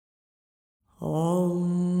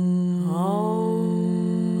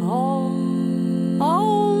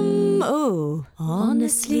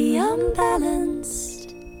Honestly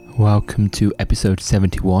Unbalanced. Welcome to episode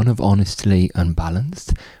 71 of Honestly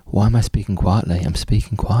Unbalanced. Why am I speaking quietly? I'm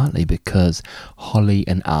speaking quietly because Holly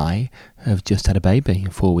and I have just had a baby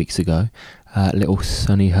 4 weeks ago, little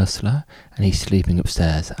Sonny Hustler, and he's sleeping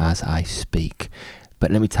upstairs as I speak. But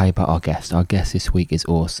let me tell you about our guest. Our guest this week is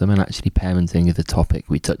awesome, and actually parenting is the topic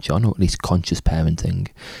we touch on, or at least conscious parenting.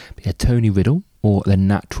 We had Tony Riddle, or the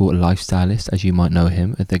Natural Lifestylist, as you might know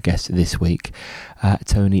him, as the guest this week.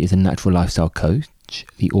 Tony is a natural lifestyle coach,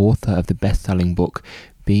 the author of the best-selling book,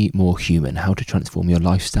 Be More Human, How to Transform Your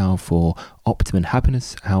Lifestyle for Optimum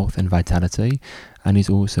Happiness, Health and Vitality, and is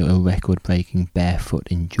also a record-breaking barefoot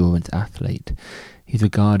endurance athlete. He's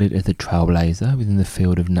regarded as a trailblazer within the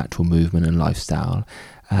field of natural movement and lifestyle,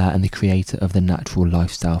 and the creator of the natural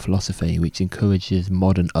lifestyle philosophy, which encourages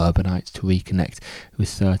modern urbanites to reconnect with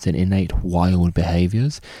certain innate wild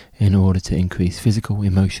behaviours in order to increase physical,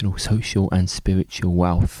 emotional, social and spiritual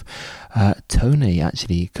wealth. Tony,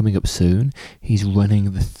 actually, coming up soon, he's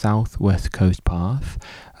running the Southwest Coast Path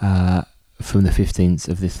from the 15th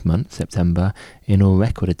of this month, September, in a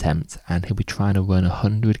record attempt, and he'll be trying to run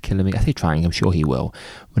 100 kilometres, I say trying, I'm sure he will,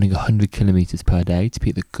 running 100 kilometres per day to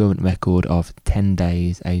beat the current record of 10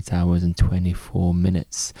 days, 8 hours and 24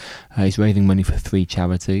 minutes. He's raising money for 3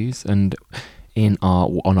 charities, and on our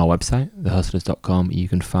website, thehustlers.com, you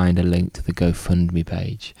can find a link to the GoFundMe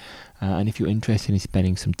page. And if you're interested in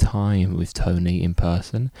spending some time with Tony in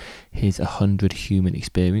person, his 100 Human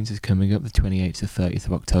Experience is coming up the 28th to 30th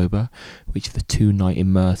of October, which is a 2-night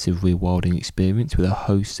immersive rewilding experience with a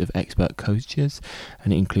host of expert coaches,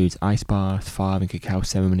 and it includes ice baths, fire and cacao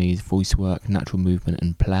ceremonies, voice work, natural movement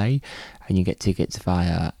and play, and you get tickets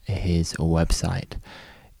via his website.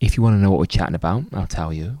 If you want to know what we're chatting about, I'll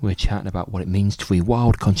tell you. We're chatting about what it means to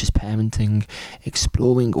rewild conscious parenting,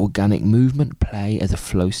 exploring organic movement, play as a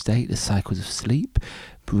flow state, the cycles of sleep,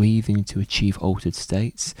 breathing to achieve altered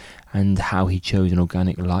states, and how he chose an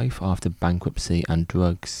organic life after bankruptcy and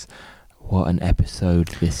drugs. What an episode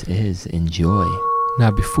this is. Enjoy. Now,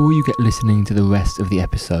 before you get listening to the rest of the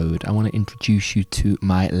episode, I want to introduce you to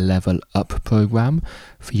my Level Up program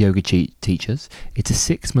for yoga teachers. It's a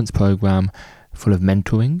 6-month program full of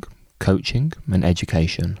mentoring, coaching and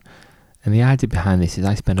education. And the idea behind this is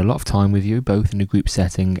I spend a lot of time with you, both in a group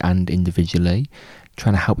setting and individually,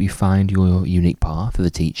 trying to help you find your unique path as a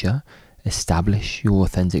teacher, establish your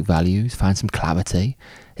authentic values, find some clarity,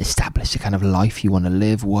 establish the kind of life you want to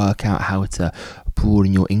live, work out how to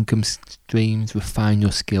broaden your income streams, refine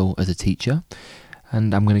your skill as a teacher.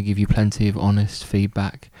 And I'm going to give you plenty of honest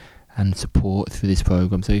feedback and support through this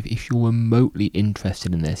program. So if you're remotely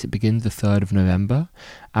interested in this, it begins the 3rd of November.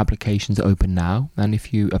 Applications are open now, and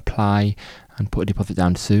if you apply and put a deposit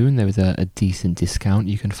down soon, there is a decent discount.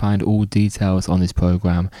 You can find all details on this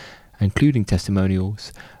program, including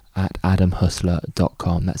testimonials, at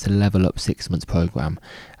adamhustler.com. That's a Level Up 6 months program.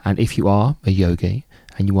 And if you are a yogi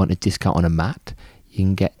and you want a discount on a mat, you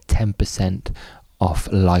can get 10% off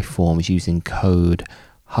Lifeforms using code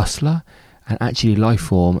HUSTLER. And actually,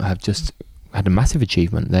 Lifeform have just had a massive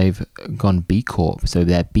achievement. They've gone B Corp, so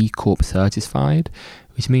they're B Corp certified,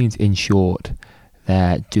 which means, in short,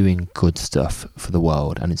 they're doing good stuff for the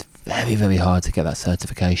world. And it's very, very hard to get that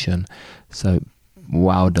certification. So,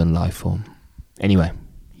 well done, Lifeform. Anyway,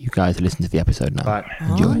 you guys listen to the episode now. Right.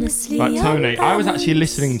 Enjoy. Right, Tony, I was actually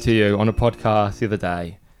listening to you on a podcast the other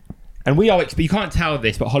day, and you can't tell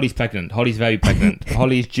this, but Holly's pregnant. Holly's very pregnant.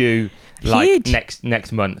 Holly's due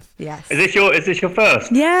next month. Yes. Is this your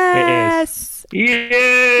first? Yes. It is.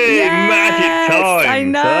 Yay! Magic time. I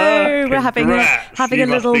know. We're having a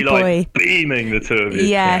little boy. Like beaming, the two of you.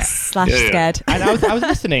 Yes. / scared. And I was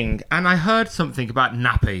listening, and I heard something about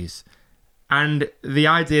nappies. And the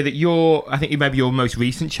idea that I think maybe your most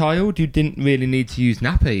recent child, you didn't really need to use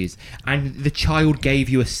nappies. And the child gave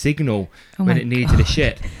you a signal when it needed a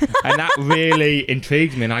shit. And that really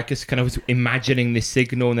intrigued me. And I just kind of was imagining this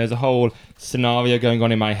signal, and there's a whole scenario going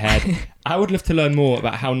on in my head. I would love to learn more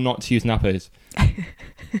about how not to use nappies.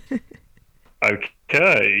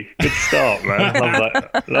 Okay. Good start, man.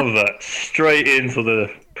 Love that. Straight into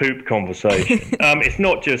the poop conversation. It's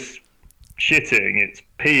not just shitting, it's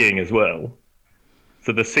peeing as well.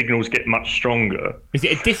 So the signals get much stronger. Is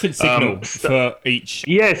it a different signal for each?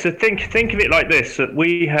 Yeah, so think of it like this: that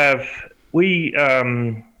we have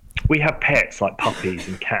pets like puppies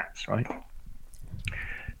and cats, right?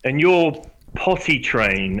 And you'll potty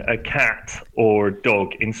train a cat or a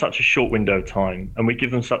dog in such a short window of time, and we give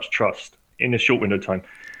them such trust in a short window of time.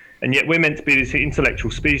 And yet we're meant to be this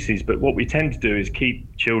intellectual species, but what we tend to do is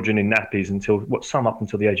keep children in nappies some up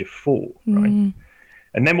until the age of 4, right?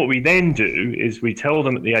 And then what we then do is we tell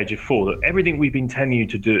them at the age of 4 that everything we've been telling you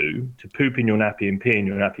to do, to poop in your nappy and pee in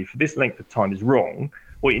your nappy for this length of time, is wrong.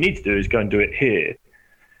 What you need to do is go and do it here.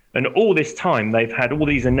 And all this time, they've had all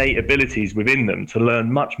these innate abilities within them to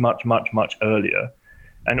learn much, much, much, much earlier,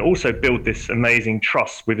 and also build this amazing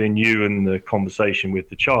trust within you and the conversation with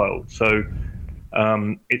the child. So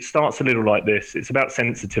it starts a little like this. It's about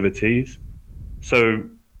sensitivities. So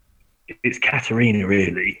it's Katerina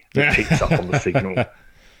really that picks up on the signal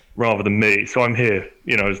rather than me. So I'm here,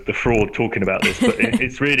 as the fraud talking about this, but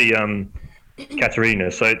it's really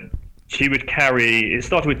Katerina. So she would carry, it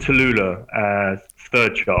started with Tallulah as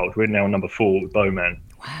third child. We're now number 4 with Bowman.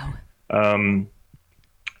 Wow.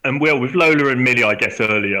 And with Lola and Millie, I guess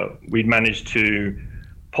earlier, we'd managed to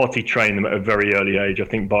potty train them at a very early age. I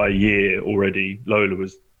think by a year already, Lola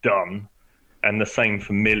was done. And the same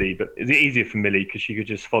for Millie, but it's easier for Millie because she could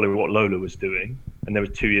just follow what Lola was doing, and they were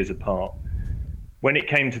 2 years apart. When it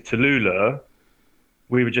came to Tallulah,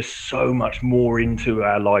 we were just so much more into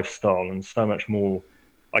our lifestyle and so much more,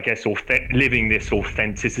 I guess, living this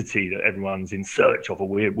authenticity that everyone's in search of, or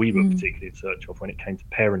we were particularly in search of when it came to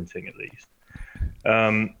parenting, at least.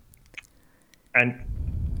 And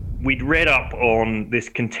we'd read up on this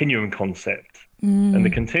continuum concept, and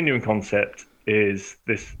the continuum concept is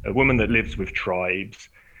a woman that lives with tribes.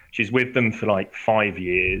 She's with them for like 5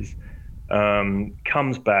 years,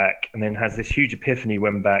 comes back and then has this huge epiphany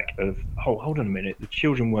when back of, oh, hold on a minute, the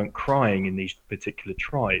children weren't crying in these particular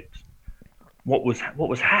tribes. What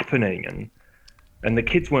was happening? And the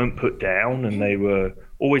kids weren't put down, and they were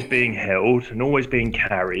always being held and always being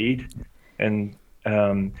carried, and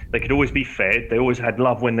they could always be fed. They always had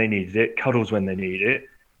love when they needed it, cuddles when they needed it,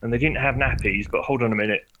 and they didn't have nappies. But hold on a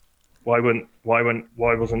minute. Why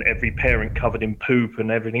wasn't every parent covered in poop and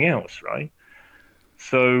everything else, right?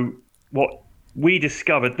 So what we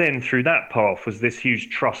discovered then through that path was this huge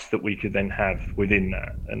trust that we could then have within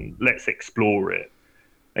that, and let's explore it.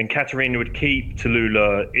 And Katerina would keep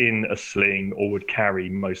Tallulah in a sling, or would carry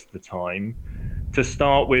most of the time, to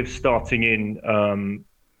start with, starting in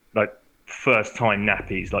like first time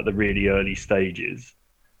nappies, like the really early stages,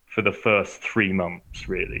 for the first 3 months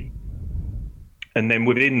really. And then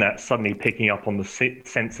within that, suddenly picking up on the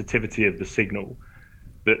sensitivity of the signal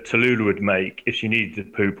that Tallulah would make if she needed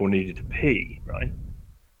to poop or needed to pee, right?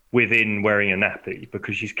 Within wearing a nappy,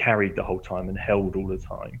 because she's carried the whole time and held all the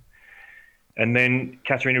time. And then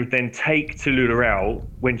Katerina would then take Tallulah out.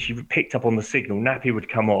 When she picked up on the signal, nappy would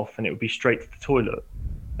come off and it would be straight to the toilet.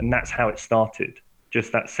 And that's how it started,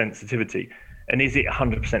 just that sensitivity. And is it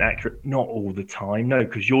 100% accurate? Not all the time, no,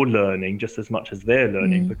 because you're learning just as much as they're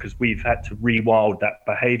learning, because we've had to rewild that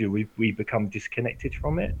behavior. We've become disconnected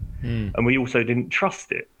from it. And we also didn't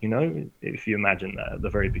trust it, if you imagine that at the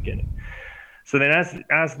very beginning. So then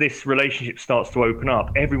as this relationship starts to open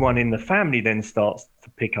up, everyone in the family then starts to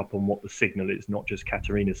pick up on what the signal is, not just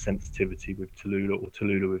Katerina's sensitivity with Tallulah or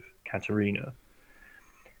Tallulah with Katerina.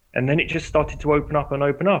 And then it just started to open up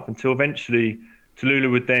until eventually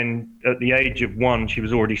Tallulah would then, at the age of 1, she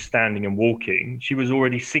was already standing and walking. She was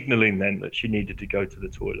already signaling then that she needed to go to the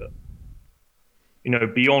toilet.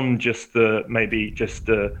 Beyond just a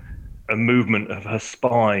movement of her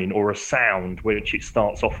spine or a sound, which it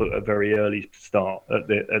starts off at a very early start, at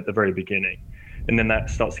the very beginning. And then that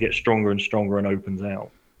starts to get stronger and stronger and opens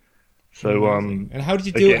out. So, and how did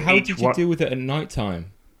you do it? How did you deal with it at night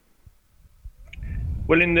time?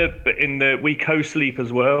 Well, we co-sleep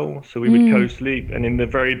as well, so we would co-sleep, and in the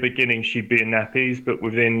very beginning she'd be in nappies, but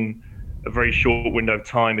within a very short window of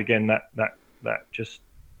time, again that just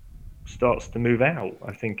starts to move out.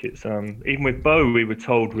 I think it's even with Bo, we were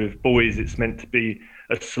told with boys it's meant to be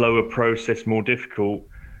a slower process, more difficult,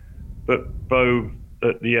 but Bo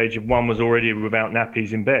at the age of 1 was already without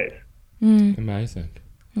nappies in bed. Amazing.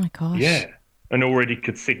 Oh my gosh. Yeah. And already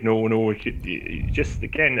could signal, and already could just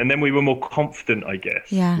again, and then we were more confident, I guess,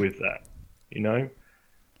 with that,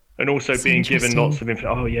 and also That's being given lots of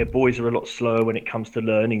information. Oh yeah, boys are a lot slower when it comes to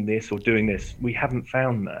learning this or doing this. We haven't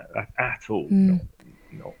found that at all,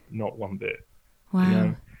 not one bit.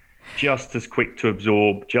 Wow. Just as quick to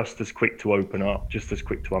absorb, just as quick to open up, just as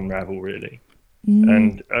quick to unravel, really.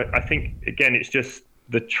 And I think again, it's just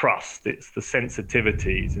the trust, it's the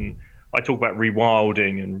sensitivities, and I talk about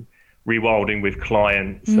rewilding with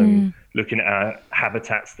clients and looking at our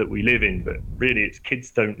habitats that we live in, but really it's kids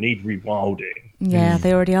don't need rewilding. Yeah,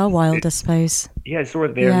 they already are wild, I suppose. Yeah, it's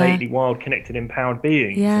already they're innately wild, connected, empowered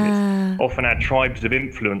beings. Yeah. And it's often our tribes of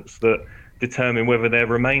influence that determine whether they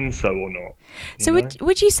remain so or not. So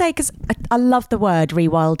would you say, because I love the word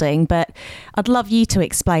rewilding, but I'd love you to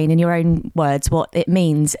explain in your own words what it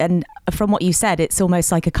means. And from what you said, it's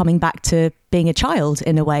almost like a coming back to being a child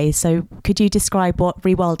in a way. So could you describe what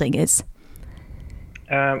rewilding is?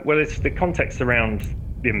 Well, it's the context around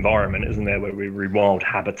the environment, isn't there, where we rewild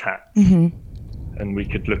habitats. And we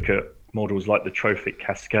could look at models like the Trophic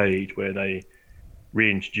Cascade, where they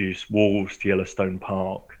reintroduce wolves to Yellowstone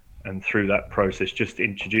Park, and through that process, just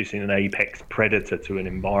introducing an apex predator to an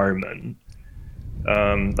environment,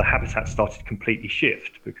 the habitat started to completely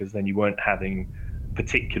shift, because then you weren't having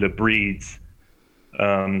particular breeds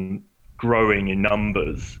growing in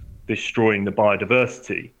numbers, destroying the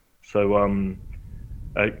biodiversity. So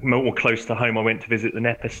more close to home, I went to visit the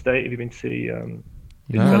Knepp estate. Have you been to see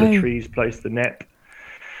Bella Tree's place, the Knepp?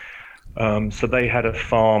 So they had a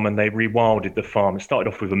farm and they rewilded the farm. It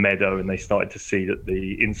started off with a meadow, and they started to see that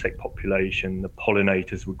the insect population, the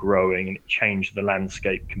pollinators were growing, and it changed the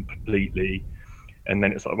landscape completely. And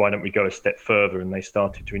then it's like, why don't we go a step further? And they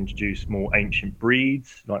started to introduce more ancient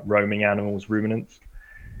breeds, like roaming animals, ruminants.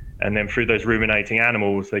 And then through those ruminating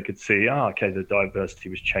animals, they could see, the diversity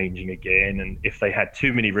was changing again. And if they had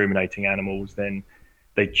too many ruminating animals, then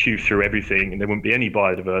they'd chew through everything and there wouldn't be any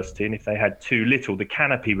biodiversity. And if they had too little, the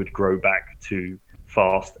canopy would grow back too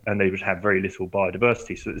fast and they would have very little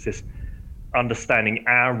biodiversity. So it's this understanding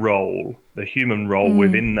our role, the human role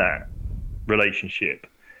within that relationship.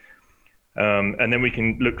 And then we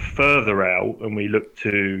can look further out, and we look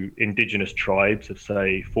to indigenous tribes of,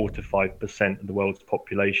 say, 4 to 5% of the world's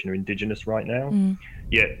population are indigenous right now.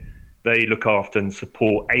 Yet they look after and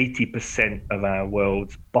support 80% of our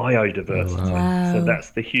world's biodiversity. Wow. So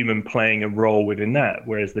that's the human playing a role within that.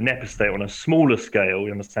 Whereas the Knepp estate, on a smaller scale,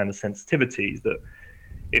 we understand the sensitivities that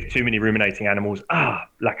if too many ruminating animals,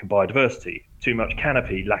 lack of biodiversity. Too much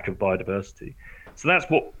canopy, lack of biodiversity. So that's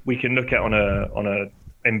what we can look at on a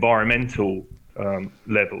environmental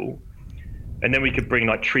level. And then we could bring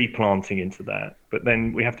like tree planting into that. But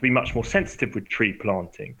then we have to be much more sensitive with tree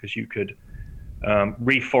planting, because you could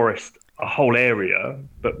reforest a whole area,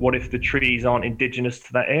 but what if the trees aren't indigenous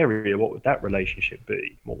to that area? What would that relationship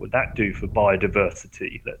be? What would that do for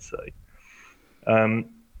biodiversity, let's say?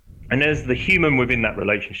 And there's the human within that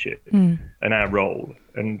relationship and our role.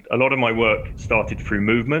 And a lot of my work started through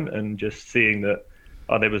movement and just seeing that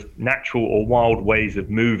there was natural or wild ways of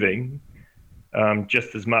moving,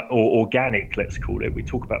 just as much, or organic, let's call it. We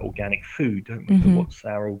talk about organic food, don't we? But what's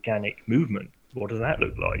our organic movement? What does that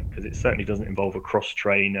look like? Because it certainly doesn't involve a cross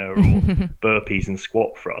trainer or burpees and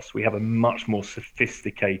squat for us. We have a much more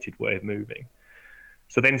sophisticated way of moving.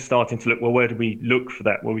 So then starting to look, well, where do we look for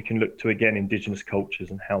that? Well, we can look to, again, indigenous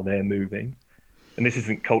cultures and how they're moving. And this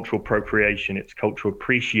isn't cultural appropriation, it's cultural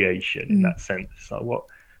appreciation in that sense. So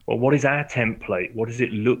what is our template? What does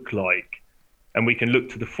it look like? And we can look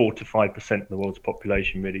to the 4 to 5% of the world's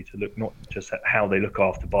population, really, to look not just at how they look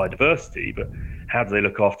after biodiversity, but how do they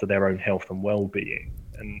look after their own health and well-being.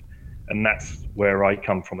 And that's where I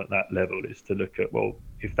come from at that level, is to look at, well,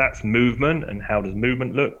 if that's movement, and how does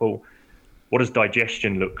movement look? Well, what does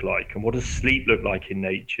digestion look like? And what does sleep look like in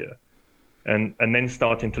nature? And then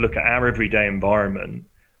starting to look at our everyday environment,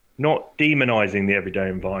 not demonizing the everyday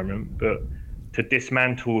environment, but to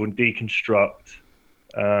dismantle and deconstruct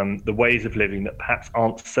the ways of living that perhaps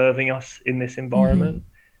aren't serving us in this environment,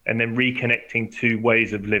 and then reconnecting to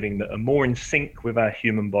ways of living that are more in sync with our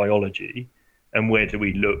human biology. And where do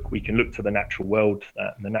we look? We can look to the natural world for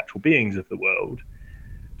that, and the natural beings of the world,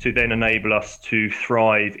 to then enable us to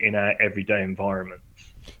thrive in our everyday environments.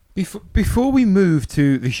 Before we move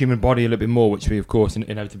to the human body a little bit more, which we of course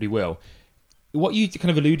inevitably will, what you kind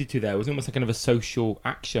of alluded to there was almost like kind of a social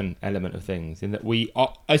action element of things, in that we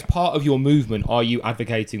are, as part of your movement, are you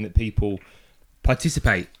advocating that people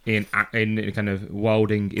participate in kind of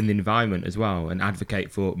wilding in the environment as well, and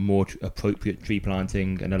advocate for more appropriate tree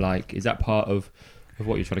planting and the like? Is that part of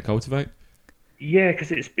what you're trying to cultivate? Yeah,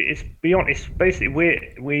 because it's beyond. It's basically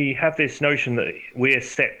we have this notion that we're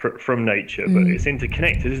separate from nature, but it's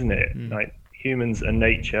interconnected, isn't it? Like, humans and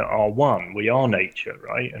nature are one. We are nature,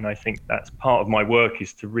 right? And I think that's part of my work,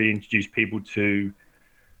 is to reintroduce people to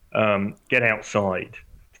get outside,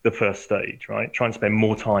 the first stage, right? Try and spend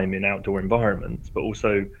more time in outdoor environments, but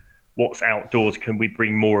also what's outdoors, can we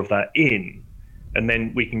bring more of that in? And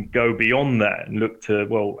then we can go beyond that and look to,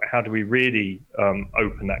 well, how do we really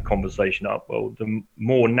open that conversation up? Well, the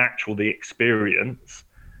more natural the experience,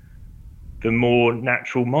 the more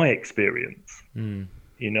natural my experience.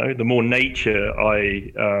 You know, the more nature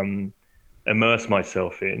I immerse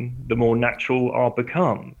myself in, the more natural I'll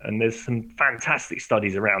become. And there's some fantastic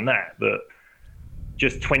studies around that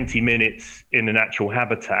just 20 minutes in a natural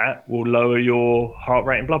habitat will lower your heart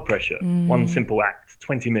rate and blood pressure. One simple act,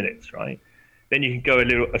 20 minutes, right? Then you can go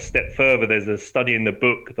a step further. There's a study in the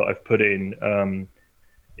book that I've put in.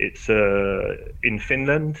 It's in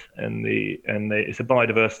Finland, and it's a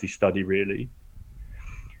biodiversity study, really.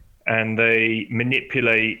 And they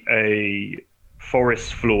manipulate a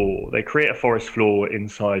forest floor. They create a forest floor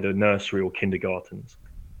inside a nursery or kindergartens,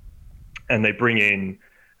 and they bring in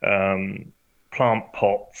plant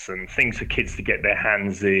pots and things for kids to get their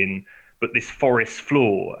hands in, but this forest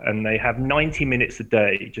floor, and they have 90 minutes a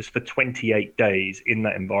day just for 28 days in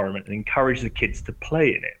that environment and encourage the kids to play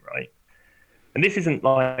in it, right? And this isn't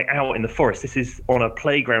like out in the forest. This is on a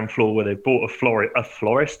playground floor where they've bought a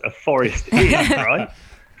forest in, right?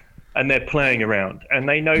 And they're playing around. And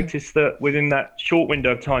they notice that within that short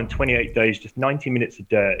window of time, 28 days, just 90 minutes a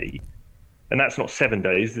day, and that's not 7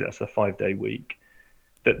 days, that's a 5-day week,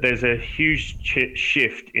 that there's a huge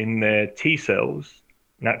shift in their T cells,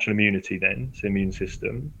 natural immunity then, it's the immune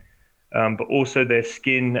system, but also their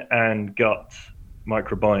skin and gut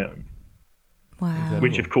microbiome. Wow.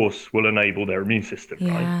 Which of course will enable their immune system,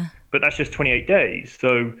 Yeah. right? But that's just 28 days.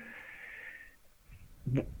 So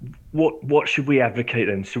what should we advocate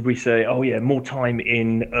then? Should we say, oh yeah, more time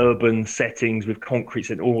in urban settings with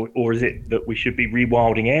concrete, or is it that we should be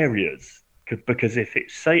rewilding areas? Because if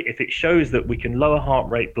it shows that we can lower heart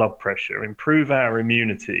rate, blood pressure, improve our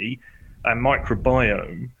immunity and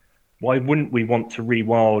microbiome, why wouldn't we want to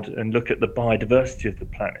rewild and look at the biodiversity of the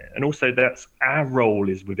planet? And also that's our role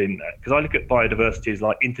is within that. Because I look at biodiversity as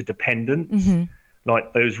like interdependence,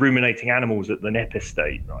 like those ruminating animals at the Nepes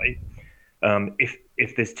state, right?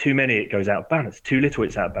 If there's too many, it goes out of balance. Too little,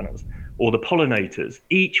 it's out of balance. Or the pollinators,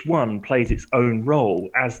 each one plays its own role,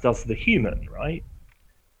 as does the human, right?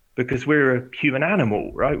 Because we're a human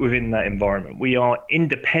animal, right, within that environment. We are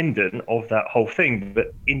independent of that whole thing,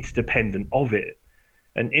 but interdependent of it.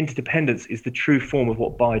 And interdependence is the true form of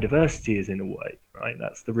what biodiversity is in a way, right?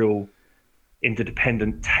 That's the real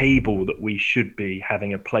interdependent table that we should be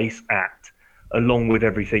having a place at, along with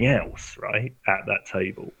everything else, right, at that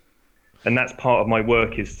table. And that's part of my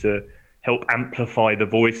work, is to help amplify the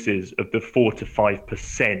voices of the 4 to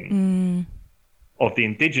 5% of the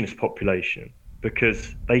indigenous population,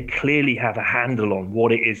 because they clearly have a handle on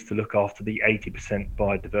what it is to look after the 80%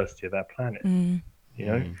 biodiversity of our planet. You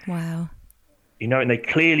know? Wow. You know, and they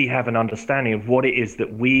clearly have an understanding of what it is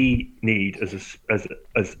that we need as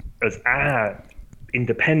our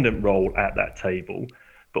independent role at that table,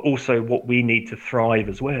 but also what we need to thrive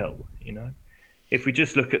as well. You know, if we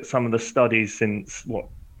just look at some of the studies since we're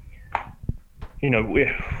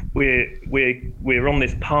on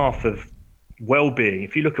this path of well-being.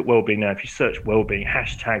 If you look at well-being now, if you search well-being,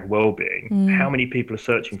 hashtag well-being, how many people are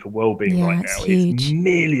searching for well-being right now? It's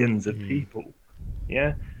millions of people.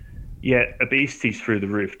 Yeah. Yet obesity's through the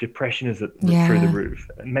roof, depression is through the roof,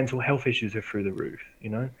 and mental health issues are through the roof. You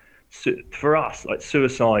know, so for us, like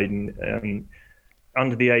suicide and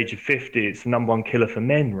under the age of 50, it's the #1 killer for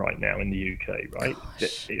men right now in the UK. Right?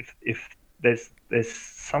 Gosh. If there's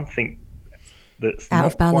something that's out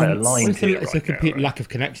not of balance. quite aligned here It's a complete now, lack of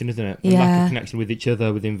connection, isn't it? Yeah. A lack of connection with each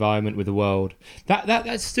other, with the environment, with the world.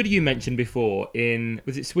 That study you mentioned before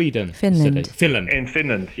was it Sweden? Finland. Finland. In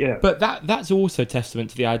Finland, yeah. But that's also testament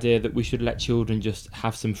to the idea that we should let children just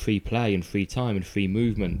have some free play and free time and free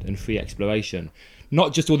movement and free exploration.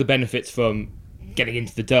 Not just all the benefits from getting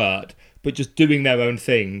into the dirt, but just doing their own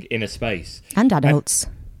thing in a space. And adults.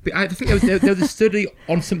 But I think there was a study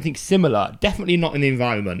on something similar, definitely not in the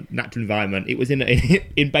natural environment. It was in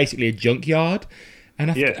basically a junkyard. And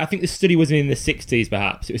I think the study was in the 60s,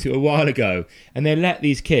 perhaps. It was a while ago. And they let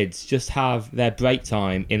these kids just have their break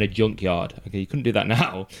time in a junkyard. Okay, you couldn't do that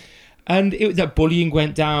now. And it was that bullying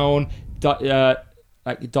went down,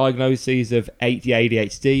 diagnoses of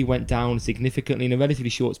ADHD went down significantly in a relatively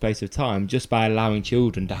short space of time, just by allowing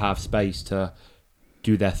children to have space to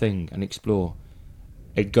do their thing and explore.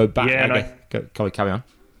 It go back. Carry on.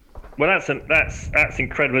 Well, that's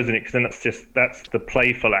incredible, isn't it? Because then that's the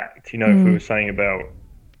playful act. You know, if we were saying about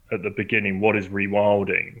at the beginning, what is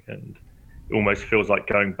rewilding, and it almost feels like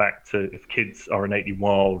going back to, if kids are innately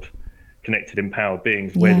wild, connected, empowered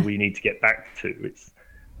beings, where do we need to get back to? It's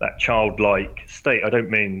that childlike state. I don't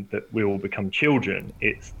mean that we all become children.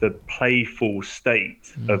 It's the playful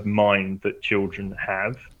state of mind that children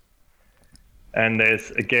have. And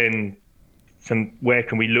there's again. Where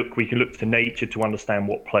can we look? We can look to nature to understand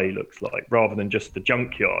what play looks like, rather than just the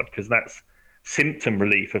junkyard, because that's symptom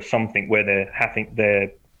relief of something where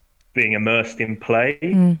they're being immersed in play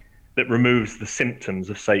that removes the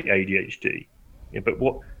symptoms of, say, ADHD. Yeah, but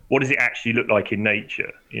what what does it actually look like in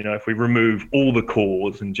nature? You know, if we remove all the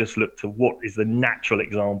cause and just look to what is the natural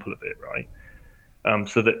example of it, right?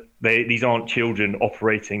 So that these aren't children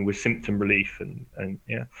operating with symptom relief and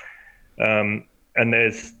yeah. And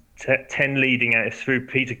there's 10 leading, it's through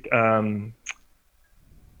Peter,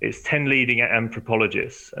 it's 10 leading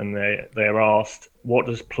anthropologists, and they're asked, what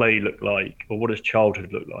does play look like, or what does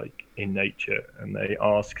childhood look like in nature? And they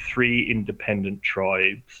ask 3 independent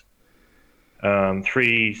tribes,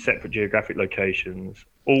 3 separate geographic locations,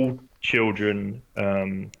 all children.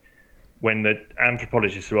 When the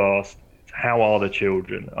anthropologists are asked, how are the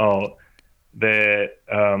children? Oh, they're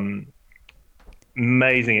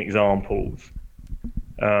amazing examples.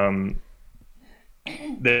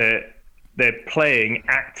 They're playing,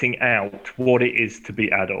 acting out what it is to be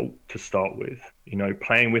adult to start with, you know,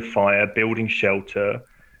 playing with fire, building shelter,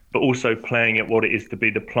 but also playing at what it is to be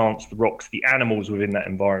the plants, the rocks, the animals within that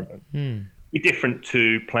environment. Be different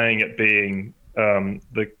to playing at being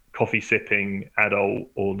the coffee sipping adult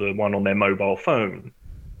or the one on their mobile phone,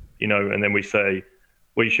 you know, and then we say,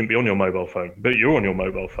 well, you shouldn't be on your mobile phone, but you're on your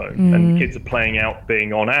mobile phone. And kids are playing out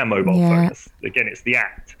being on our mobile phone. Again, it's the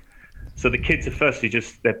act. So the kids are firstly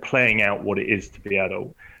they're playing out what it is to be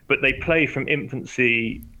adult, but they play from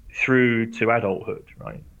infancy through to adulthood,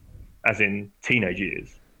 right? As in teenage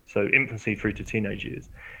years. So infancy through to teenage years.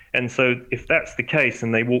 And so if that's the case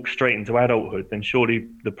and they walk straight into adulthood, then surely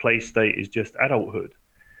the play state is just adulthood.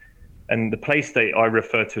 And the play state I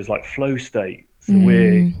refer to as like flow state. So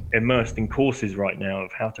we're immersed in courses right now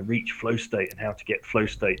of how to reach flow state and how to get flow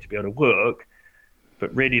state to be able to work.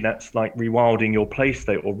 But really, that's like rewilding your play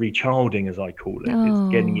state, or rechilding, as I call it.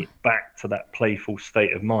 It's getting it back to that playful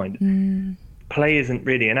state of mind. Play isn't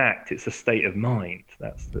really an act; it's a state of mind.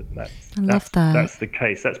 That's the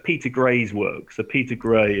case. That's Peter Gray's work. So Peter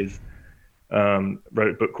Gray wrote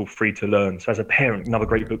a book called Free to Learn. So as a parent, another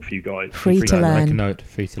great book for you guys. Free to learn. Make a note.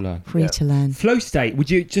 Free to learn. Free to learn. Flow state. Would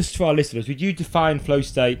you, just for our listeners, would you define flow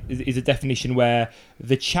state is a definition where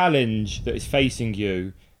the challenge that is facing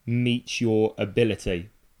you meets your ability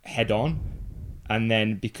head on, and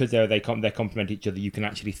then because they complement each other, you can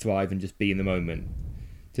actually thrive and just be in the moment?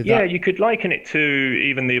 You could liken it to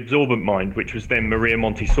even the absorbent mind, which was then Maria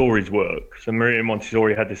Montessori's work. So Maria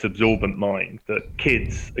Montessori had this absorbent mind that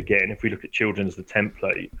kids, again, if we look at children as the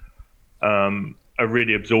template, are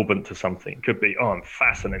really absorbent to something. It could be, I'm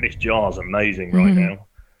fascinated, this jar's amazing right now.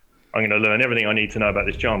 I'm going to learn everything I need to know about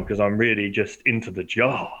this jar because I'm really just into the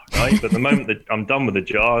jar, right? But the moment that I'm done with the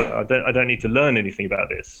jar, I don't need to learn anything about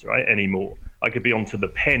this, right, anymore. I could be onto the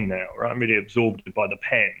pen now, right? I'm really absorbed by the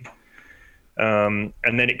pen.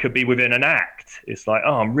 And then it could be within an act. It's like,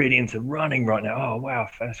 I'm really into running right now. Oh, wow,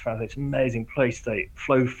 that's fantastic. It's amazing play state,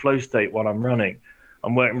 flow state while I'm running.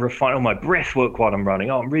 I'm working, refine all my breath work while I'm running.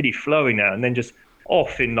 I'm really flowing now. And then just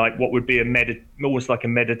off in like what would be almost like a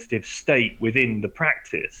meditative state within the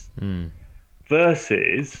practice.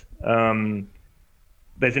 Versus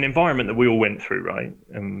there's an environment that we all went through, right?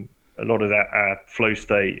 And a lot of that flow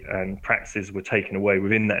state and practices were taken away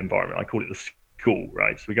within that environment. I call it the school,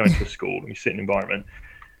 right? So we go into a school and we sit in an environment,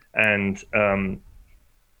 and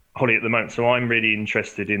Holly at the moment, so I'm really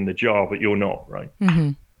interested in the jar, but you're not, right?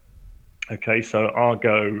 Okay, so I'll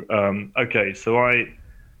go, so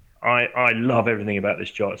I love everything about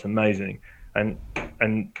this jar. It's amazing. And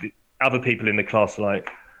the other people in the class are like,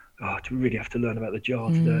 oh, do we really have to learn about the jar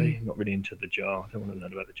today? I'm not really into the jar. I don't want to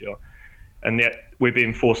learn about the jar. And yet we're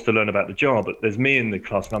being forced to learn about the jar, but there's me in the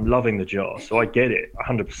class and I'm loving the jar. So I get it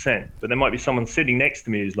 100%. But there might be someone sitting next to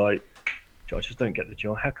me who's like, I just don't get the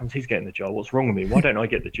jar. How comes he's getting the jar? What's wrong with me? Why don't I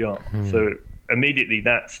get the jar? So immediately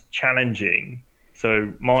that's challenging.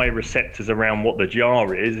 So my receptors around what the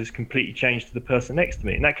jar is completely changed to the person next to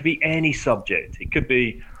me. And that could be any subject. It could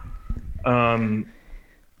be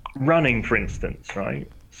running, for instance,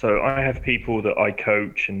 right? So I have people that I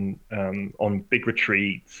coach and on big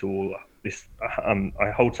retreats, or this,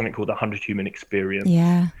 I hold something called the 100 Human Experience.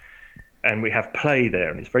 Yeah. And we have play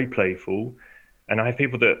there, and it's very playful. And I have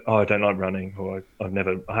people that, I don't like running, or I've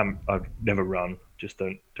never run, just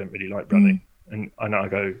don't really like running. And I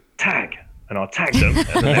go, tag, and I'll tag them, and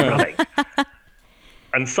then they're running.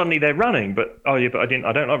 And suddenly they're running, but I don't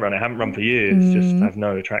like running. I haven't run for years, just have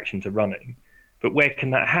no attraction to running. But where can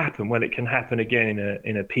that happen? Well, it can happen again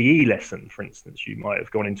in a PE lesson, for instance. You might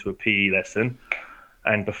have gone into a PE lesson,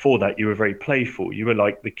 and before that you were very playful. You were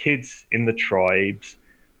like the kids in the tribes,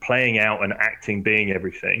 playing out and acting, being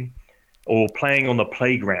everything, or playing on the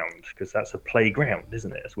playground, because that's a playground,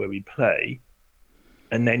 isn't it? That's where we play.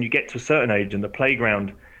 And then you get to a certain age and the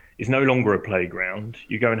playground is no longer a playground.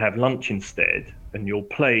 You go and have lunch instead, and your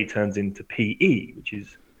play turns into PE, which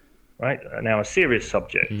is right? Now a serious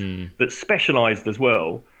subject that's specialised as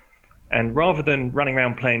well. And rather than running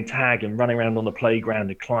around playing tag and running around on the playground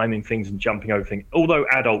and climbing things and jumping over things, although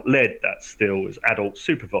adult-led, that still is adult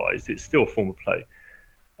supervised, it's still a form of play.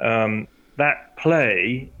 That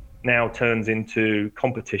play now turns into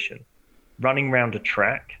competition, running around a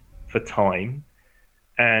track for time.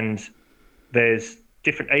 And there's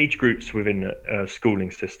different age groups within a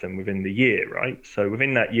schooling system within the year, right? So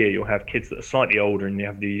within that year, you'll have kids that are slightly older and you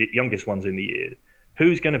have the youngest ones in the year.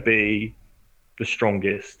 Who's going to be the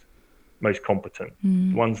strongest, most competent?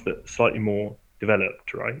 The ones that are slightly more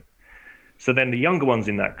developed, right? So then the younger ones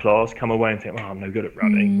in that class come away and think, oh, I'm no good at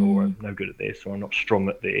running, or I'm no good at this, or I'm not strong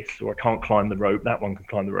at this, or I can't climb the rope, that one can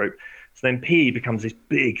climb the rope. So then PE becomes this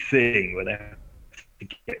big thing where they have to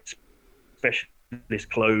get specialist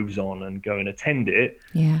clothes on and go and attend it,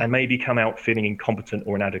 and maybe come out feeling incompetent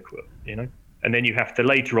or inadequate, you know? And then you have to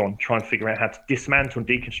later on try and figure out how to dismantle and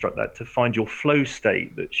deconstruct that to find your flow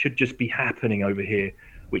state that should just be happening over here,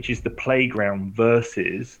 which is the playground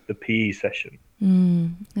versus the PE session.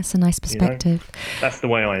 That's a nice perspective. You know? That's the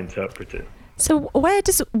way I interpret it. So where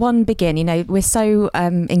does one begin? You know, we're so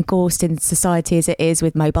engrossed in society as it is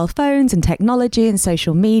with mobile phones and technology and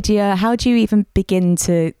social media. How do you even begin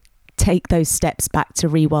to take those steps back to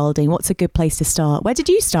rewilding? What's a good place to start? Where did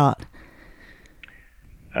you start?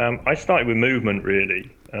 I started with movement, really.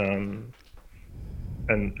 And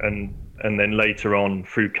then later on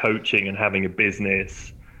through coaching and having a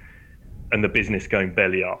business and the business going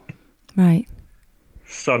belly up. Right.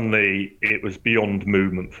 Suddenly it was beyond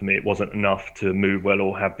movement for me. It wasn't enough to move well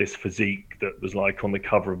or have this physique that was like on the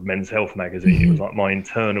cover of Men's Health magazine. It was like my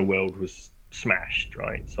internal world was smashed,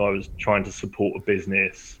 right? So I was trying to support a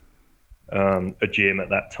business, a gym at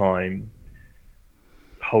that time,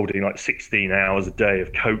 holding like 16 hours a day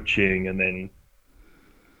of coaching and then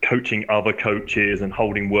coaching other coaches and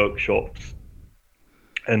holding workshops.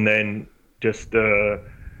 And then just a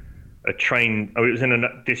train, it was in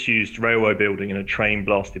a disused railway building and a train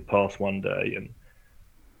blasted past one day and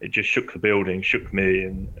it just shook the building, shook me,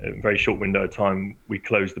 and in a very short window of time we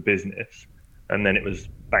closed the business and then it was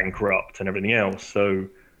bankrupt and everything else. So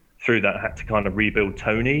through that I had to kind of rebuild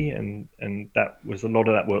Tony, and that was a lot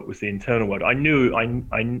of that work was the internal work. I knew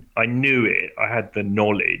it. I had the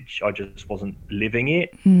knowledge. I just wasn't living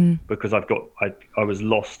it because I was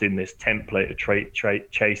lost in this template of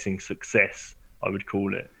chasing success, I would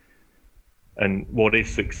call it. And what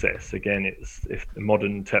is success? Again, it's if the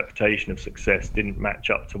modern interpretation of success didn't match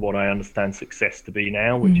up to what I understand success to be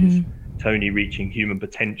now, which is Tony reaching human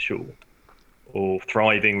potential or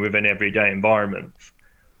thriving within everyday environments,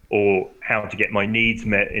 or how to get my needs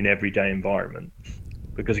met in everyday environments.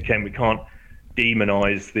 Because again, we can't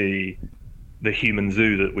demonize the human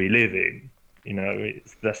zoo that we live in. You know,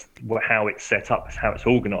 that's how it's set up, it's how it's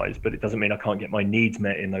organized, but it doesn't mean I can't get my needs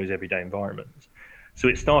met in those everyday environments. So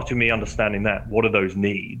it started with me understanding that, what are those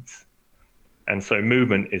needs? And so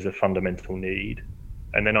movement is a fundamental need.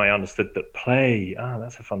 And then I understood that play,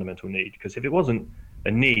 that's a fundamental need. Because if it wasn't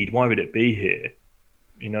a need, why would it be here?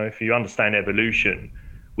 You know, if you understand evolution,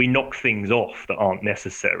 we knock things off that aren't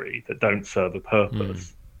necessary, that don't serve a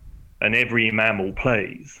purpose. And every mammal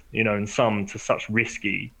plays, you know, and some to such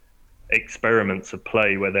risky experiments of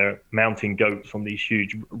play where they're mounting goats on these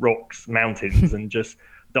huge rocks, mountains, and just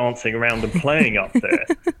dancing around and playing up there,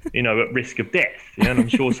 you know, at risk of death. You know, and I'm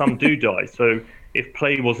sure some do die. So if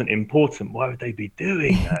play wasn't important, why would they be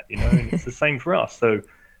doing that? You know, and it's the same for us. So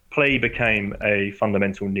play became a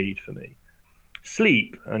fundamental need for me.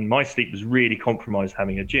 Sleep, and my sleep was really compromised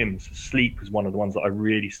having a gym. So sleep was one of the ones that I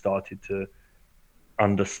really started to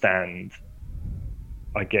understand,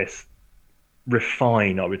 I guess,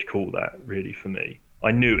 refine, I would call that really for me.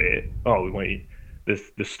 I knew it.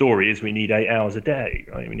 The story is we need 8 hours a day,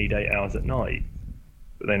 right? We need 8 hours at night.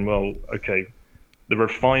 But then, well, okay, the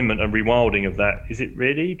refinement and rewilding of that, is it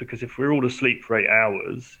really? Because if we're all asleep for 8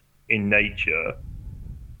 hours in nature,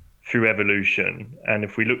 through evolution, and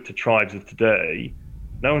if we look to tribes of today,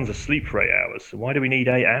 no one's asleep for 8 hours. So why do we need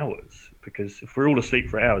 8 hours? Because if we're all asleep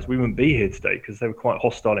for 8 hours, we wouldn't be here today because they were quite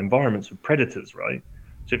hostile environments with predators, right?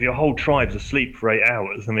 So if your whole tribe's asleep for 8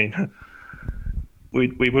 hours, I mean, we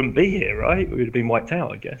wouldn't be here, right? We would have been wiped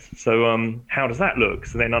out, I guess. So how does that look?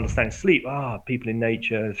 So then understanding sleep, people in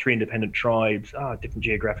nature, 3 independent tribes, different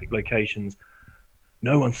geographic locations.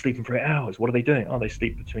 No one's sleeping for 8 hours. What are they doing? They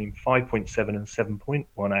sleep between 5.7 and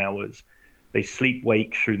 7.1 hours. They sleep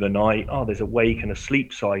wake through the night. There's a wake and a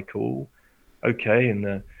sleep cycle. Okay,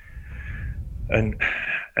 and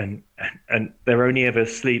they're only ever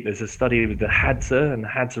asleep. There's a study with the Hadza, and the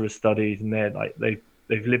Hadza are studied, and they're like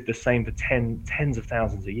they've lived the same for tens of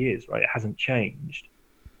thousands of years, right? It hasn't changed.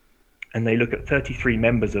 and they look at 33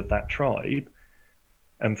 members of that tribe,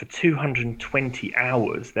 and for 220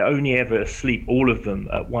 hours, they're only ever asleep, all of them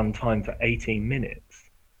at one time, for 18 minutes.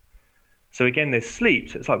 So again, there's sleep.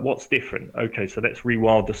 So it's like, what's different? Okay, so let's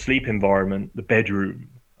rewild the sleep environment, the bedroom.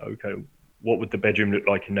 Okay, what would the bedroom look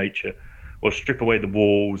like in nature? Well, strip away the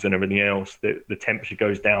walls and everything else. The temperature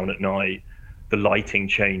goes down at night. The lighting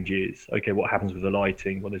changes. Okay, what happens with the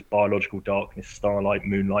lighting? Well, there's biological darkness, starlight,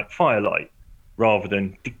 moonlight, firelight, rather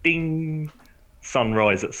than ding, ding,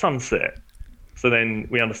 sunrise at sunset. So then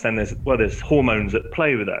we understand there's hormones at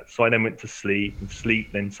play with that. So I then went to sleep, and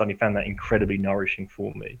sleep then suddenly found that incredibly nourishing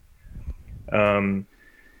for me. And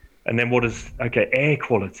then air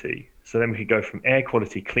quality. So then we could go from air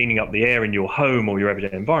quality, cleaning up the air in your home or your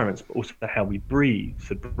everyday environments, but also how we breathe.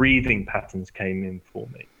 So breathing patterns came in for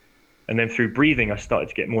me. And then through breathing, I started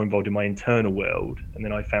to get more involved in my internal world. And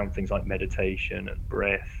then I found things like meditation and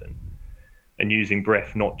breath and using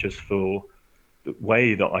breath not just for the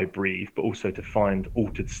way that I breathe, but also to find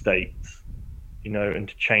altered states, and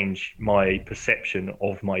to change my perception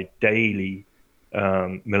of my daily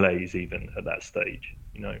malaise even at that stage.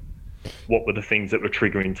 What were the things that were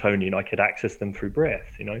triggering Tony, and I could access them through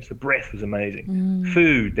breath. So breath was amazing.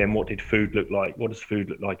 Food, then what did food look like? What does food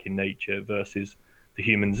look like in nature versus the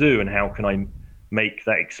human zoo, and how can I make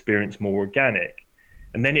that experience more organic?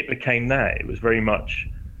 And then it became that. It was very much,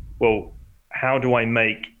 well, how do I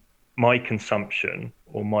make my consumption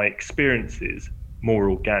or my experiences more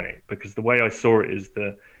organic? Because the way I saw it is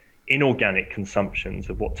the inorganic consumptions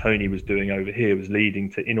of what Tony was doing over here was leading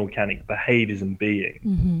to inorganic behaviors and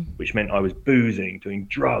being, which meant I was boozing, doing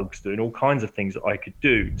drugs, doing all kinds of things that I could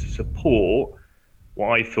do to support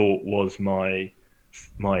what I thought was my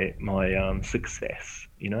success,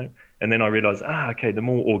 And then I realized, okay, the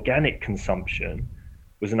more organic consumption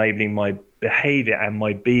was enabling my behavior and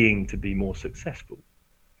my being to be more successful.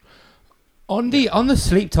 On the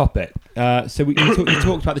sleep topic, so you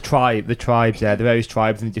talked about the tribes there, the various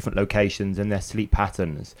tribes in the different locations and their sleep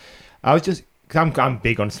patterns. I was just, cause I'm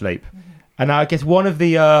big on sleep, and I guess one of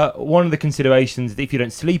the considerations is if you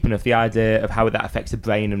don't sleep enough, the idea of how that affects the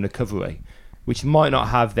brain and recovery, which might not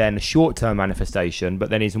have then a short-term manifestation, but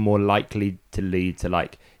then is more likely to lead to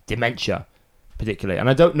like dementia, particularly. And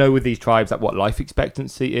I don't know with these tribes like what life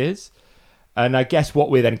expectancy is, and I guess what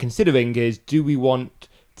we're then considering is, do we want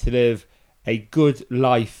to live a good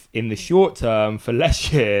life in the short term for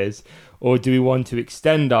less years, or do we want to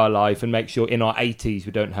extend our life and make sure in our 80s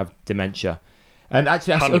we don't have dementia? And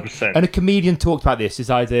actually, 100%. And a comedian talked about this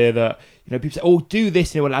idea that people say, "Oh, do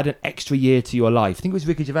this and it will add an extra year to your life." I think it was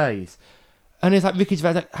Ricky Gervais, and it's like Ricky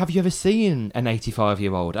Gervais, like, have you ever seen an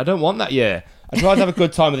 85-year-old? I don't want that year. I'd rather have a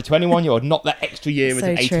good time with a 21-year-old, not that extra year with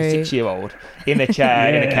an 86-year-old in a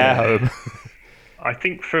chair in a care home. I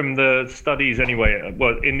think from the studies anyway,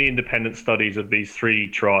 well, in the independent studies of these three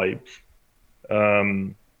tribes,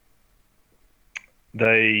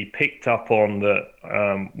 they picked up on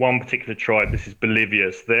that one particular tribe, this is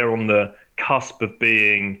Bolivia, so they're on the cusp of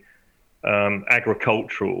being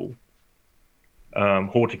agricultural,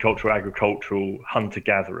 horticultural, agricultural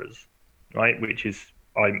hunter-gatherers, right? Which is,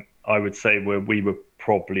 I would say, where we were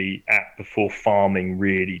probably at before farming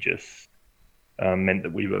really just meant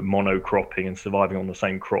that we were monocropping and surviving on the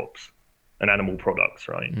same crops and animal products,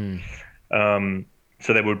 right?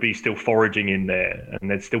 So there would be still foraging in there, and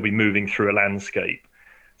they'd still be moving through a landscape.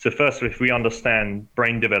 So first, if we understand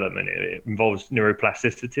brain development, it involves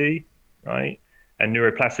neuroplasticity, right? And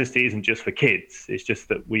neuroplasticity isn't just for kids. It's just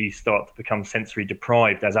that we start to become sensory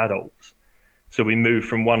deprived as adults. So we move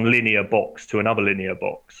from one linear box to another linear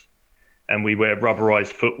box. And we wear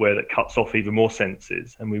rubberized footwear that cuts off even more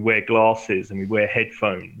senses. And we wear glasses and we wear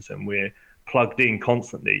headphones and we're plugged in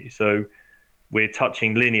constantly. So we're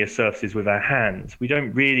touching linear surfaces with our hands. We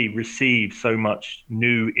don't really receive so much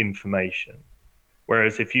new information.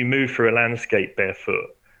 Whereas if you move through a landscape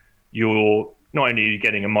barefoot, you're not only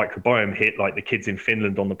getting a microbiome hit like the kids in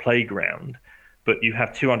Finland on the playground, but you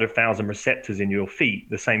have 200,000 receptors in your feet,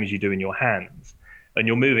 the same as you do in your hands. And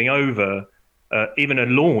you're moving over even a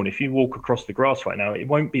lawn. If you walk across the grass right now, it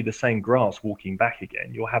won't be the same grass walking back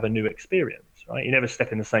again. You'll have a new experience, right? You never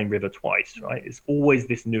step in the same river twice, right? It's always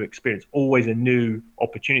this new experience, always a new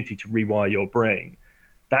opportunity to rewire your brain.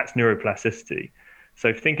 That's neuroplasticity.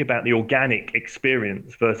 So think about the organic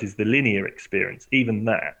experience versus the linear experience, even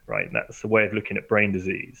that, right? That's a way of looking at brain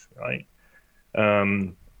disease, right?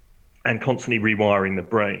 And constantly rewiring the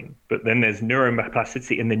brain. But then there's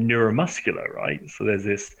neuroplasticity and then neuromuscular, right? So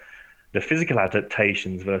there's the physical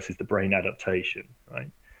adaptations versus the brain adaptation,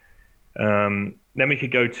 right? Then we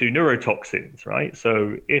could go to neurotoxins, right?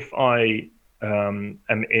 So if I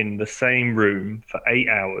am in the same room for 8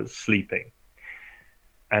 hours sleeping,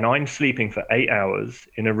 and I'm sleeping for 8 hours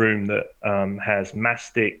in a room that has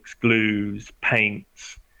mastics, glues,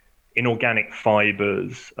 paints, inorganic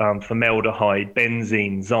fibers, formaldehyde,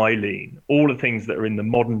 benzene, xylene, all the things that are in the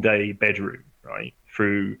modern day bedroom, right?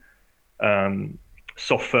 Through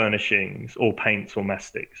soft furnishings or paints or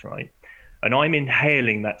mastics, right? And I'm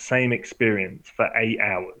inhaling that same experience for 8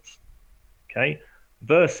 hours, okay?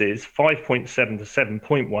 Versus 5.7 to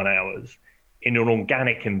 7.1 hours in an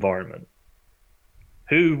organic environment.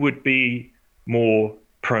 Who would be more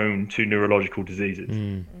prone to neurological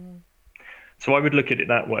diseases? So I would look at it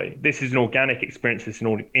that way. This is an organic experience, it's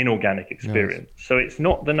an inorganic experience. Nice. So it's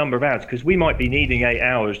not the number of hours, because we might be needing 8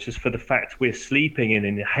 hours just for the fact we're sleeping and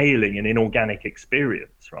inhaling an inorganic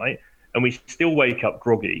experience, right? And we still wake up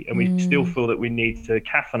groggy, and we still feel that we need to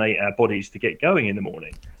caffeinate our bodies to get going in the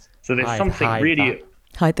morning. So there's something really...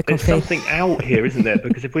 Hide the coffee. There's something out here, isn't there?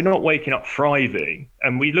 Because if we're not waking up thriving,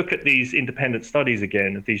 and we look at these independent studies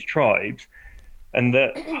again of these tribes, and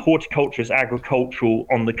the horticulturist, agricultural,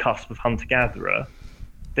 on the cusp of hunter-gatherer,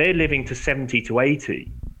 they're living to 70 to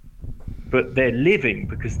 80. But they're living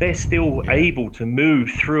because they're still able to move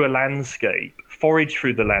through a landscape, forage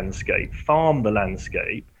through the landscape, farm the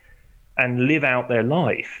landscape, and live out their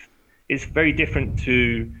life. It's very different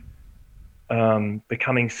to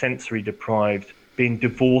becoming sensory deprived, being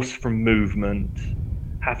divorced from movement,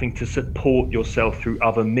 having to support yourself through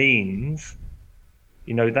other means.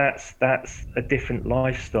 You know, that's a different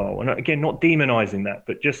lifestyle. And again, not demonizing that,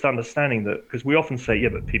 but just understanding that, because we often say, yeah,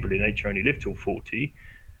 but people in nature only live till 40.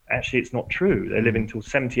 Actually, it's not true. They're living till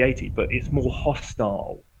 70, 80, but it's more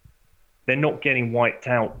hostile. They're not getting wiped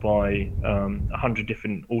out by 100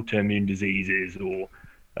 different autoimmune diseases or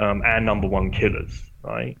our number one killers,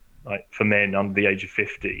 right? Like for men under the age of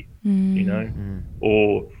 50, you know,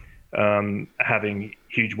 or having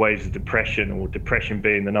huge waves of depression, or depression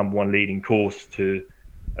being the number one leading cause to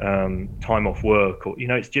time off work, or, you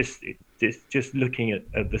know, it's just looking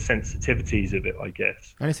at the sensitivities of it, I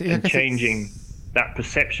guess, and changing that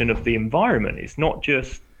perception of the environment. It's not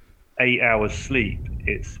just 8 hours sleep.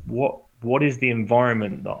 It's what is the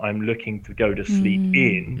environment that I'm looking to go to sleep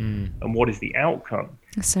in, and what is the outcome?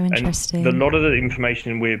 That's so interesting. And a lot of the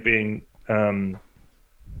information we're being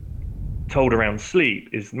told around sleep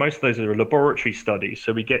is most of those are laboratory studies.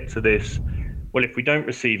 So we get to this, well, if we don't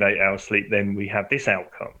receive 8 hours sleep, then we have this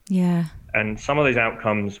outcome. Yeah. And some of those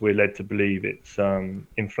outcomes we're led to believe it's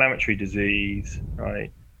inflammatory disease,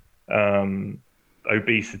 right?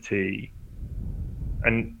 Obesity.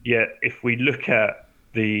 And yet, if we look at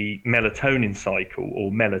the melatonin cycle,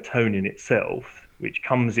 or melatonin itself, which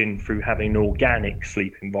comes in through having an organic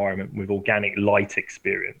sleep environment with organic light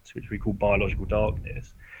experience, which we call biological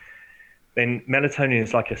darkness, then melatonin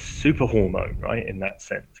is like a super hormone, right, in that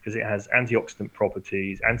sense, because it has antioxidant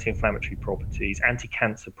properties, anti-inflammatory properties,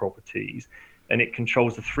 anti-cancer properties, and it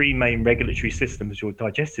controls the three main regulatory systems, your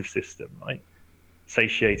digestive system, right?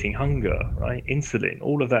 Satiating hunger, right? Insulin,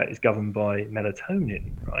 all of that is governed by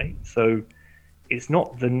melatonin, right? So it's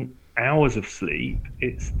not the hours of sleep,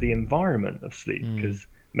 it's the environment of sleep, because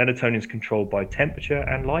melatonin is controlled by temperature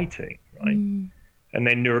and lighting, right? And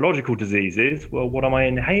then neurological diseases, well, what am I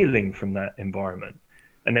inhaling from that environment?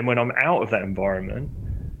 And then when I'm out of that environment,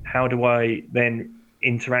 how do I then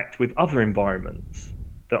interact with other environments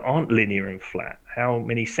that aren't linear and flat? How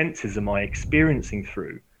many senses am I experiencing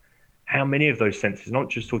through? How many of those senses, not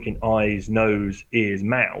just talking eyes, nose, ears,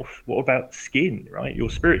 mouth, what about skin, right? Your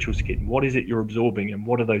spiritual skin, what is it you're absorbing, and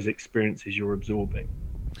what are those experiences you're absorbing?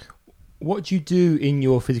 What do you do in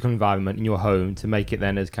your physical environment, in your home, to make it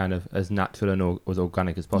then as kind of as natural and as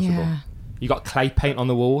organic as possible? Yeah. You got clay paint on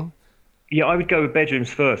the wall? Yeah, I would go with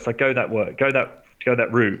bedrooms first. I'd go that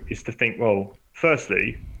route, is to think, well,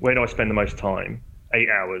 firstly, where do I spend the most time? 8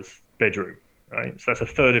 hours, bedroom, right? So that's a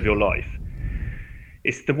third of your life.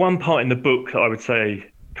 It's the one part in the book that I would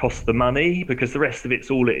say costs the money, because the rest of it's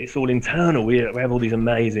all internal. We have all these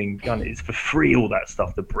amazing, it's for free, all that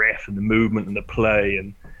stuff, the breath and the movement and the play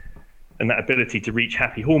and that ability to reach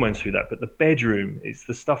happy hormones through that. But the bedroom is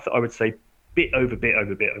the stuff that I would say bit over bit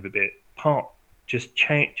over bit over bit. Just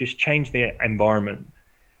change the environment.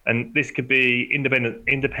 And this could be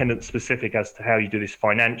independent specific as to how you do this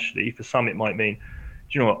financially. For some, it might mean, do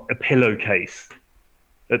you know what, a pillowcase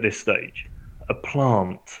at this stage. A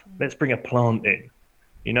plant. Let's bring a plant in.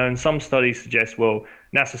 You know, and some studies suggest, well,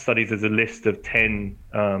 NASA studies there's a list of 10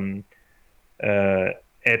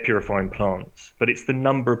 air purifying plants, but it's the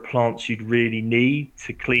number of plants you'd really need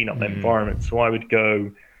to clean up the environment. So I would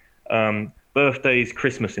go birthdays,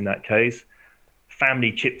 Christmas in that case,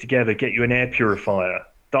 family chip together, get you an air purifier,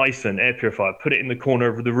 Dyson air purifier, put it in the corner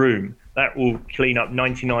of the room. That will clean up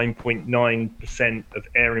 99.9% of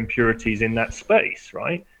air impurities in that space,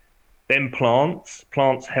 right? Then plants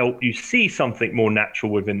help you see something more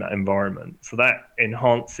natural within that environment. So that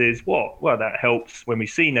enhances what? Well, that helps when we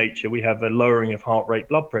see nature, we have a lowering of heart rate,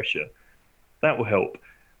 blood pressure. That will help.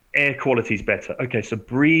 Air quality is better. Okay, so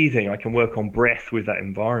breathing, I can work on breath with that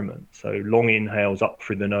environment. So long inhales up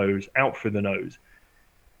through the nose, out through the nose.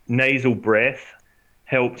 Nasal breath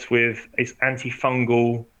helps with its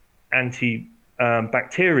antifungal,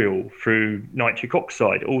 antibacterial through nitric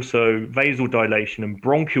oxide, also vasodilation and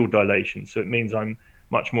bronchial dilation. So it means I'm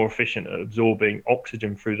much more efficient at absorbing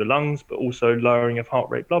oxygen through the lungs, but also lowering of heart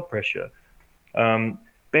rate, blood pressure.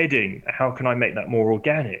 Bedding, how can I make that more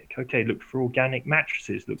organic? Okay, look for organic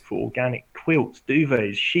mattresses, look for organic quilts,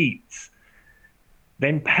 duvets, sheets.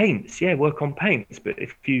 Then paints, work on paints. But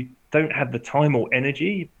if you don't have the time or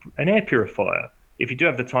energy, an air purifier. If you do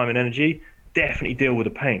have the time and energy, definitely deal with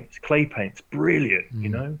the paints. Clay paints, brilliant,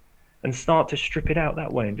 and start to strip it out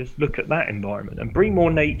that way and just look at that environment and bring more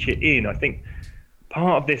nature in. I think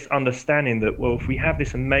part of this understanding that, well, if we have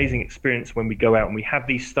this amazing experience when we go out and we have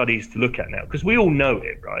these studies to look at now, because we all know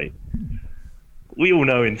it, right? We all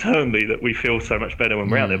know internally that we feel so much better when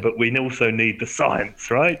we're out there, but we also need the science,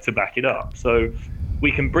 right, to back it up. So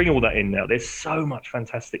we can bring all that in now. There's so much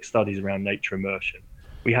fantastic studies around nature immersion.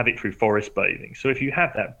 We have it through forest bathing. So if you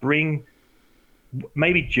have that,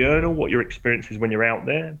 maybe journal what your experience is when you're out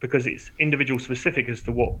there, because it's individual specific as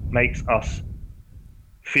to what makes us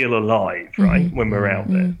feel alive, right, when we're out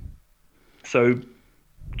there. So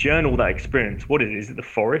journal that experience. What is it? Is it the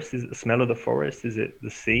forest? Is it the smell of the forest? Is it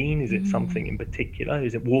the scene? Is it something in particular?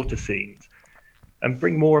 Is it water scenes? And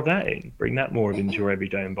bring more of that in. Bring that more into your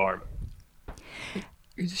everyday environment.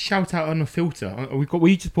 Just shout out on a filter.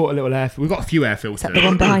 We just bought a little air. We've got a few air filters. Is that the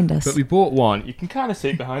one behind us? But we bought one. You can kind of see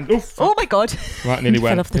it behind. Oh my god! Right, nearly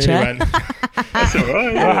went. Fell off the chair. That's all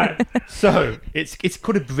right. Right. So it's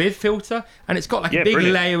called a Briv filter, and it's got like a big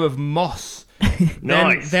brilliant. layer of moss.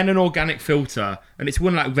 Nice. Then an organic filter, and it's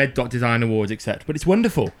won like Red Dot Design Awards, etc. But it's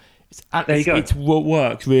wonderful. There you go. It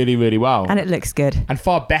works really, really well, And it looks good. and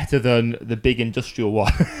far better than the big industrial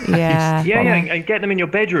one. Yeah. And get them in your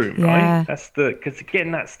bedroom, Yeah. right? Because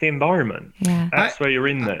again, that's the environment. Yeah. That's where you're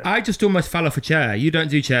in there. I just almost fell off a chair. You don't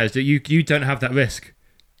do chairs, do you? You don't have that risk.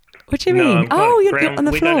 What do you No, mean? I'm quite You're brown. on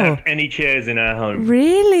the we floor. don't have any chairs in our home.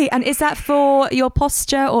 Really? And is that for your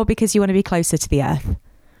posture or because you want to be closer to the earth?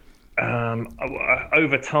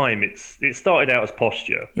 Over time, it started out as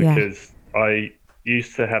posture Yeah. because I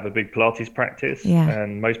used to have a big Pilates practice,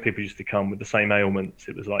 and most people used to come with the same ailments.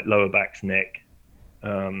 It was like lower backs, neck,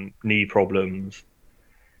 knee problems.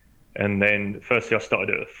 And then firstly, I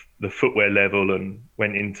started at the footwear level and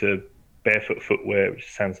went into barefoot footwear, which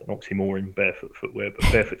sounds like an oxymoron, barefoot footwear,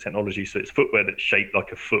 but barefoot technology. So it's footwear that's shaped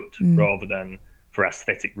like a foot rather than for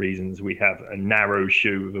aesthetic reasons. We have a narrow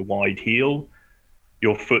shoe with a wide heel.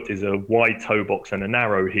 Your foot is a wide toe box and a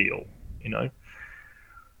narrow heel,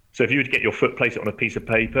 So if you were to get your foot, place it on a piece of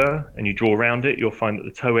paper and you draw around it, you'll find that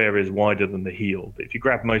the toe area is wider than the heel. But if you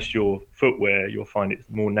grab most of your footwear, you'll find it's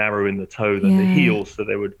more narrow in the toe than the heel. So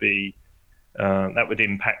there would be, that would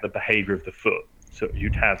impact the behavior of the foot. So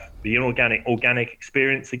you'd have the organic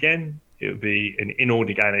experience again. It would be an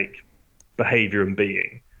inorganic behavior and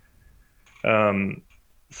being.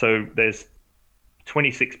 So there's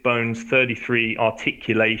 26 bones, 33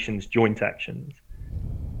 articulations, joint actions.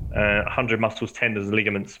 100 muscles, tendons, and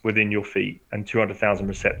ligaments within your feet, and 200,000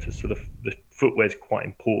 receptors. So the footwear is quite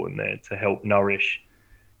important there to help nourish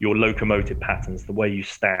your locomotive patterns, the way you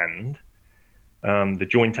stand, the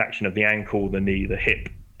joint action of the ankle, the knee, the hip,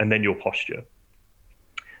 and then your posture.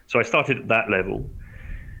 So I started at that level,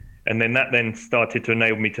 and then that started to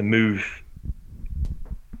enable me to move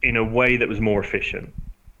in a way that was more efficient.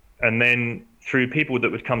 And then through people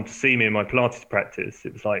that would come to see me in my Pilates practice,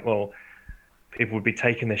 it was like, well, people would be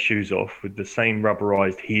taking their shoes off with the same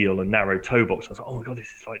rubberized heel and narrow toe box. I was like, oh my God,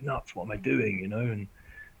 this is like nuts. What am I doing? And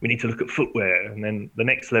we need to look at footwear. And then the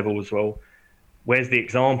next level was, well, where's the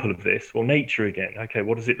example of this? Well, nature again. Okay,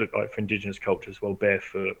 what does it look like for indigenous cultures? Well,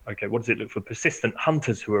 barefoot. Okay, what does it look for persistent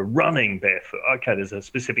hunters who are running barefoot? Okay, there's a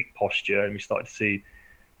specific posture, and we started to see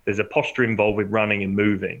there's a posture involved with running and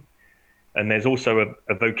moving. And there's also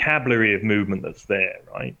a vocabulary of movement that's there,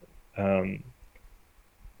 right?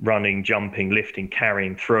 Running, jumping, lifting,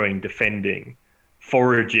 carrying, throwing, defending,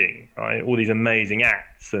 foraging, right? All these amazing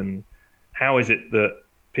acts. And how is it that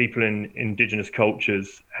people in indigenous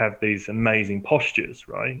cultures have these amazing postures,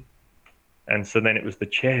 right? And so then it was the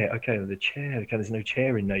chair. Okay, the chair. Okay, there's no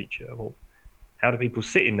chair in nature. Well, how do people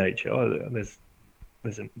sit in nature? Oh, there's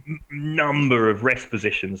there's a number of rest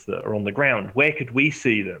positions that are on the ground. Where could we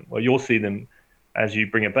see them? Well, you'll see them as you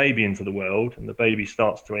bring a baby into the world and the baby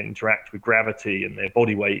starts to interact with gravity and their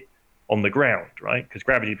body weight on the ground, right? Because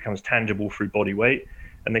gravity becomes tangible through body weight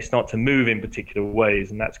and they start to move in particular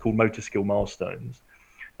ways, and that's called motor skill milestones.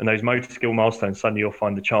 And those motor skill milestones, suddenly you'll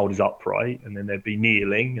find the child is upright, and then they'll be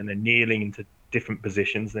kneeling, and then kneeling into different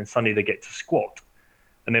positions, and then suddenly they get to squat.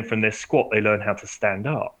 And then from their squat, they learn how to stand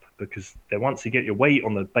up, because then once you get your weight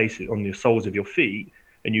on the basic, on your soles of your feet,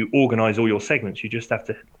 and you organize all your segments, you just have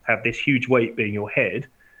to have this huge weight being your head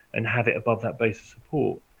and have it above that base of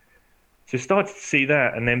support. So started to see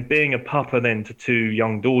that, and then being a papa then to 2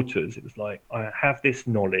 young daughters, it was like, I have this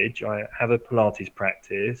knowledge, I have a Pilates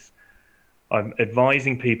practice, I'm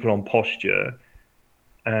advising people on posture,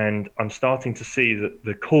 and I'm starting to see that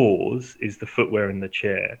the cause is the footwear in the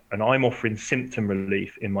chair, and I'm offering symptom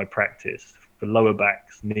relief in my practice for lower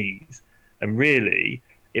backs, knees, and really,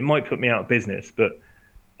 it might put me out of business, but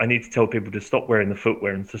I need to tell people to stop wearing the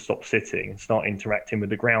footwear and to stop sitting and start interacting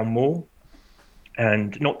with the ground more,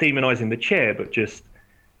 and not demonizing the chair, but just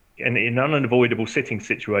in an unavoidable sitting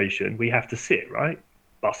situation, we have to sit, right?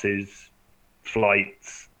 Buses,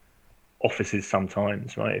 flights, offices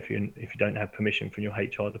sometimes, right? If you don't have permission from your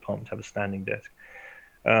HR department to have a standing desk.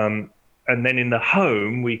 And then in the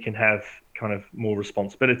home, we can have kind of more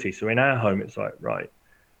responsibility. So in our home, it's like, right,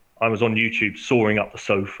 I was on YouTube soaring up the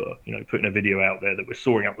sofa, putting a video out there that we're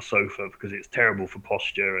soaring up the sofa because it's terrible for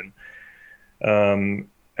posture. And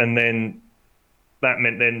then that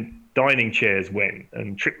meant then dining chairs went,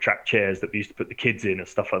 and trip-trap chairs that we used to put the kids in and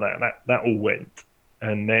stuff like that. That all went.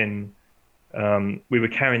 And then we were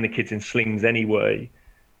carrying the kids in slings anyway.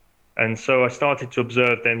 And so I started to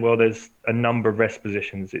observe then, well, there's a number of rest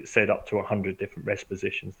positions. It said up to 100 different rest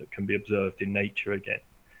positions that can be observed in nature again.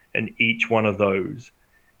 And each one of those,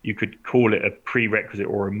 you could call it a prerequisite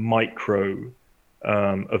or a micro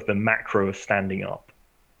of the macro of standing up,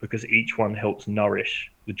 because each one helps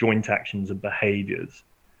nourish the joint actions and behaviors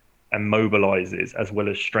and mobilizes as well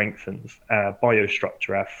as strengthens our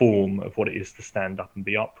biostructure, our form of what it is to stand up and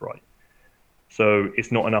be upright. So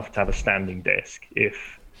it's not enough to have a standing desk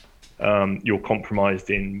if you're compromised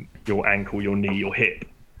in your ankle, your knee, your hip,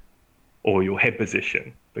 or your head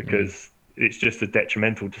position, because it's just as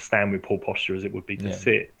detrimental to stand with poor posture as it would be to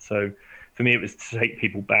sit. So for me, it was to take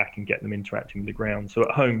people back and get them interacting with the ground. So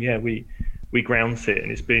at home, we ground sit,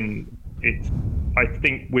 and it's I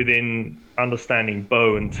think within understanding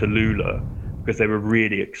Bo and Tallulah, because they were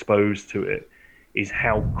really exposed to it, is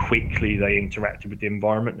how quickly they interacted with the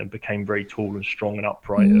environment and became very tall and strong and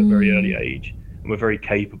upright at a very early age, and were very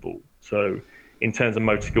capable. So in terms of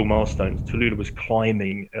motor skill milestones, Tallulah was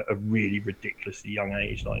climbing at a really ridiculously young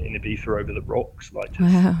age, like in Ibiza over the rocks, like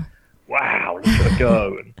just, wow, look at her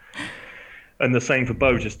go. And the same for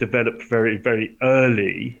Bo, just developed very, very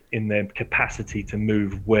early in their capacity to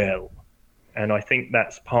move well. And I think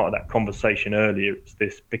that's part of that conversation earlier. It's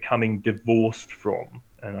this becoming divorced from.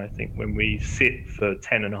 And I think when we sit for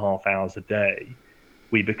 10.5 hours a day,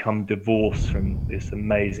 we become divorced from this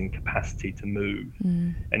amazing capacity to move.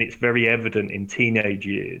 And it's very evident in teenage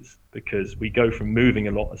years, because we go from moving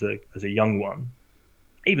a lot as a young one,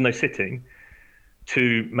 even though sitting,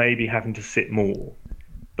 to maybe having to sit more.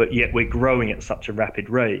 But yet we're growing at such a rapid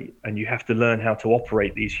rate, and you have to learn how to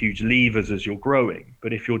operate these huge levers as you're growing.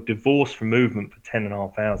 But if you're divorced from movement for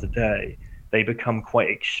 10.5 hours a day, they become quite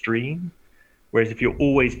extreme. Whereas if you're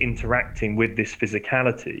always interacting with this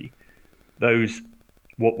physicality, those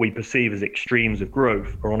what we perceive as extremes of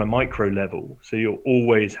growth are on a micro level. So you'll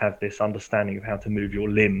always have this understanding of how to move your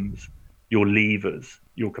limbs, your levers,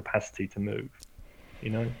 your capacity to move,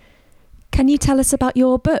 Can you tell us about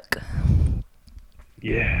your book?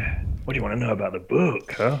 Yeah. What do you want to know about the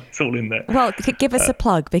book, huh? It's all in there. Well, give us a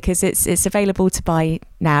plug, because it's available to buy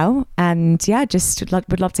now, and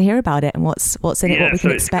would love to hear about it and what's in it, what we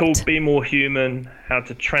can expect. It's called Be More Human: How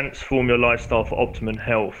to Transform Your Lifestyle for Optimum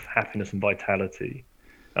Health, Happiness and Vitality.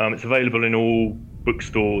 It's available in all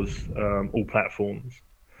bookstores, all platforms.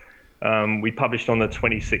 We published on the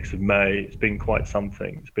 26th of May. It's been quite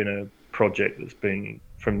something. It's been a project that's been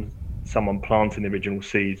from someone planting the original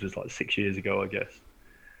seeds, was like 6 years ago, I guess,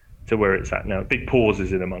 to where it's at now. Big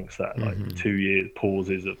pauses in amongst that, like 2 years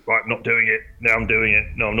pauses of, right, I'm not doing it, now I'm doing it,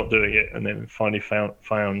 no, I'm not doing it. And then finally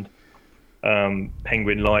found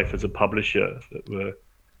Penguin Life as a publisher that were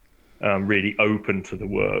really open to the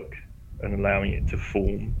work and allowing it to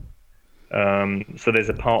form. So there's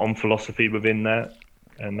a part on philosophy within that,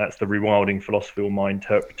 and that's the rewilding philosophy, or my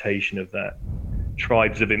interpretation of that.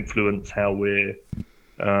 Tribes of influence, how we're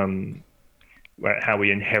how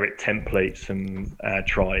we inherit templates from our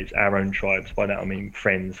tribes, our own tribes. By that I mean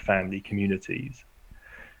friends, family, communities.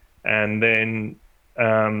 And then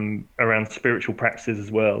around spiritual practices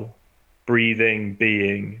as well, breathing,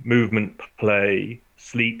 being, movement, play,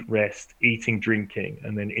 sleep, rest, eating, drinking,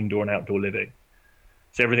 and then indoor and outdoor living.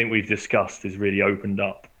 So everything we've discussed is really opened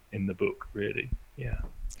up in the book, really. Yeah.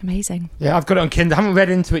 Amazing. Yeah, I've got it on Kindle. I haven't read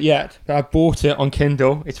into it yet, but I bought it on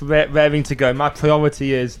Kindle. It's raring to go. My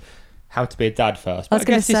priority is how to be a dad first. But I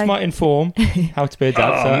guess this might inform how to be a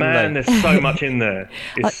dad. Oh man, there's so much in there.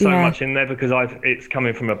 It's so yeah. much in there because it's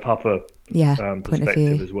coming from a papa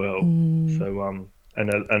perspective as well. So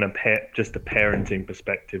and just a parenting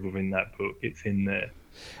perspective within that book. It's in there,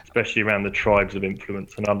 especially around the tribes of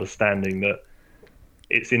influence and understanding that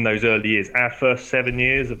it's in those early years. Our first 7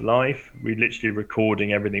 years of life, we're literally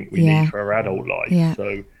recording everything we need for our adult life. Yeah.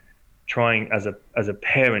 So trying as a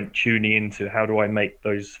parent, tuning into how do I make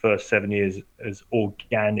those first 7 years as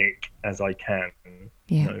organic as I can,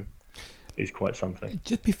 is quite something.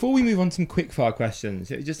 Just before we move on to some quick fire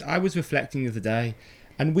questions, I was reflecting the other day,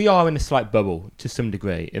 and we are in a slight bubble to some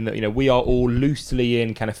degree, in that we are all loosely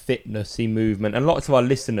in kind of fitnessy movement, and lots of our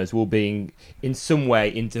listeners will be in some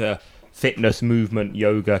way into fitness, movement,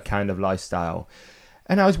 yoga kind of lifestyle.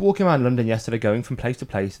 And I was walking around London yesterday, going from place to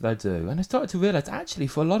place that I do, and I started to realise actually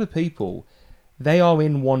for a lot of people, they are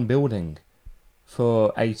in one building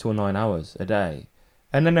for 8 or 9 hours a day.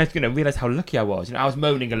 And then I realised how lucky I was. I was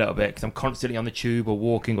moaning a little bit because I'm constantly on the tube or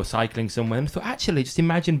walking or cycling somewhere, and I thought actually just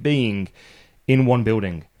imagine being in one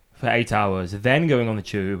building for 8 hours, then going on the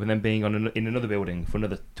tube and then being in another building for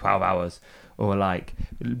another 12 hours. Or like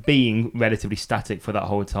being relatively static for that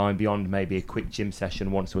whole time beyond maybe a quick gym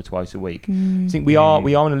session once or twice a week. I think we are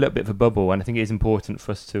in a little bit of a bubble, and I think it is important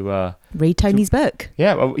for us to read Tony's book.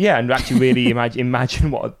 Yeah, and actually really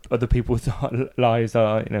imagine what other people's lives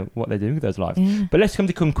are, what they're doing with those lives. Yeah. But let's come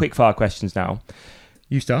to some quick fire questions now.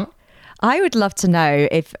 You start. I would love to know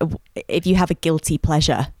if you have a guilty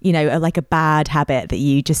pleasure, like a bad habit that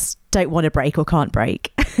you just don't want to break or can't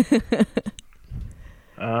break.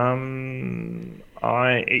 It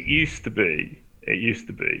used to be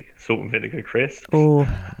salt and vinegar crisps. Oh.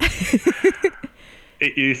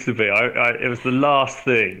 It used to be. It was the last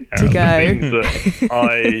thing to go. Things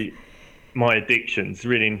that my addiction's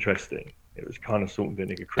really interesting. It was kind of salt and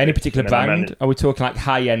vinegar crisps. Any particular brand? Are we talking like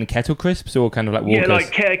high-end Kettle crisps or kind of like Walkers? Yeah,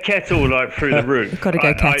 like Kettle, like through the roof. Got to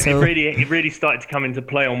go Kettle. It really started to come into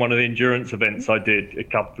play on one of the endurance events I did a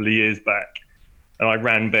couple of years back. And I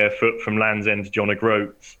ran barefoot from Land's End to John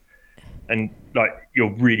O'Groats. And like,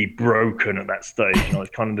 you're really broken at that stage. And I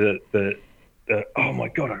was kind of the oh my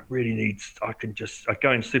God, I go in the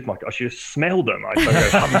supermarket. I should have smelled them. I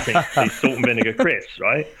started hunting these salt and vinegar crisps,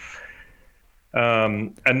 right?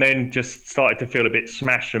 And then just started to feel a bit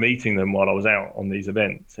smashed from eating them while I was out on these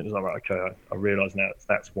events. It was like, right, okay, I realise now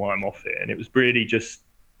that's why I'm off it. And it was really just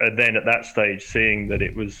then at that stage seeing that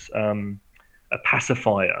it was a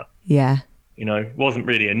pacifier. Yeah. It wasn't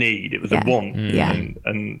really a need, it was a want.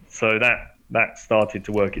 And so that started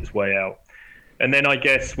to work its way out. And then I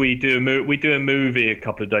guess we do a movie a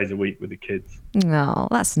couple of days a week with the kids. Oh,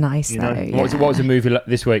 that's nice though. Yeah. What was the movie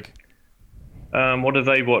this week? What did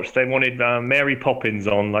they watch? They wanted Mary Poppins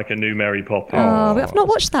on, like a new Mary Poppins. Oh, we have not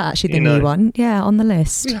watched that actually, the new one. Yeah, on the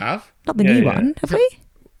list. We have. Not the new one, have we?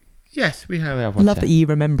 Yes, we have. I love that you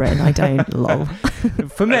remember it and I don't. Lol.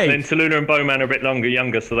 For me, and then Tallulah and Bowman are a bit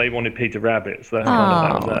younger, so they wanted Peter Rabbit. So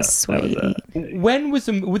that was sweet. When was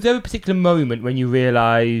there a particular moment when you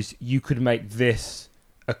realised you could make this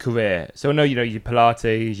a career? So I know you did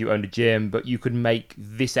Pilates, you owned a gym, but you could make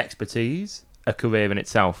this expertise a career in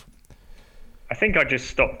itself. I think I just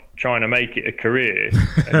stopped trying to make it a career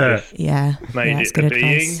and just made it a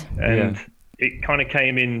being, and it kind of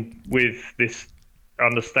came in with this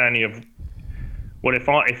understanding of, well, if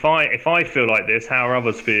I feel like this, how are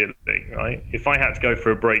others feeling, right? If I had to go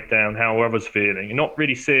for a breakdown, how are others feeling? And not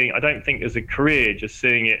really seeing, I don't think as a career, just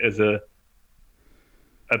seeing it as a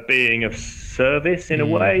being of service in a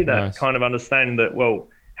way, that nice. Kind of understanding that, well,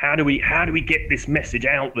 how do we get this message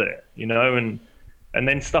out there, and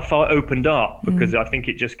then stuff opened up because I think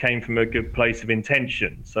it just came from a good place of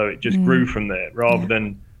intention. So it just grew from there rather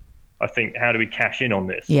than, I think, how do we cash in on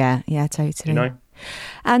this? Yeah, totally.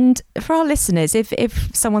 And for our listeners,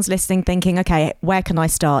 if someone's listening thinking, okay, where can I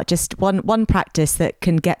start? Just one practice that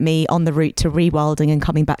can get me on the route to rewilding and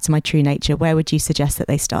coming back to my true nature, where would you suggest that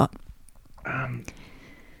they start? I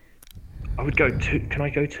would go two. Can I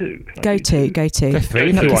go two? Go two. Go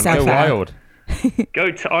three. Go wild.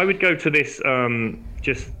 I would go to this.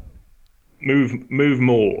 Just move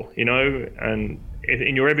more. And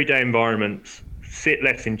in your everyday environments, sit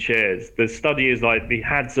less in chairs. The study is like the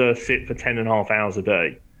Hadza sit for 10.5 hours a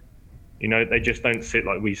day. You know, they just don't sit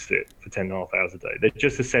like we sit for 10.5 hours a day. They're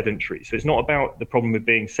just a sedentary. So it's not about the problem with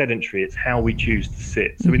being sedentary, it's how we choose to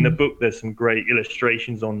sit. So in the book, there's some great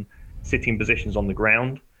illustrations on sitting positions on the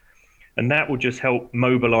ground, and that will just help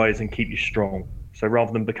mobilize and keep you strong. So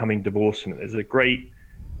rather than becoming divorcement, there's a great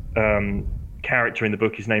character in the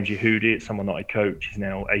book. His name's Yehudi. It's someone that I coach. He's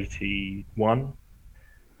now 81.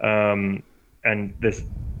 And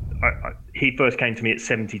he first came to me at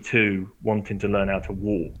 72, wanting to learn how to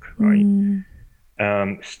walk, right?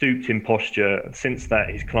 Stooped in posture. And since that,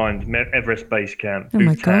 he's climbed Everest Base Camp,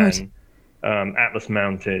 Bhutan, Atlas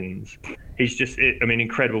Mountains. He's just,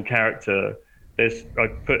 incredible character. I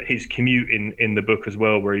put his commute in the book as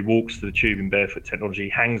well, where he walks to the tube in barefoot technology,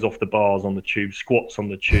 hangs off the bars on the tube, squats on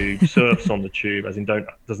the tube, surfs on the tube, as in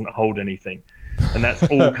doesn't hold anything. And that's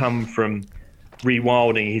all come from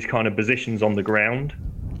rewilding his kind of positions on the ground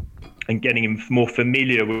and getting him more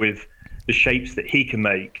familiar with the shapes that he can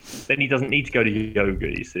make. Then he doesn't need to go to yoga,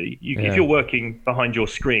 you see. If you're working behind your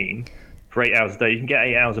screen for 8 hours a day, you can get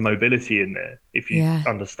 8 hours of mobility in there if you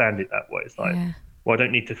understand it that way. It's like, well, I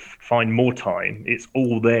don't need to find more time. It's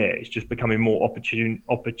all there. It's just becoming more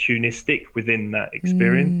opportunistic within that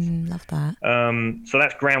experience. Love that. So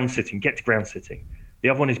that's ground sitting. Get to ground sitting. The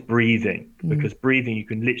other one is breathing, because breathing, you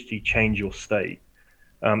can literally change your state.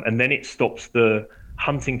 And then it stops the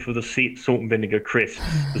hunting for the salt and vinegar crisps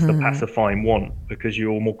as the pacifying want, because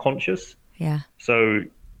you're more conscious. Yeah. So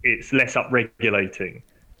it's less upregulating.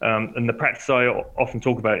 And the practice I often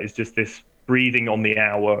talk about is just this breathing on the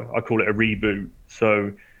hour. I call it a reboot.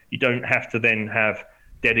 So you don't have to then have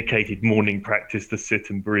dedicated morning practice to sit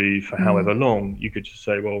and breathe for however long. You could just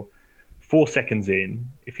say, well, 4 seconds in,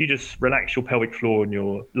 if you just relax your pelvic floor and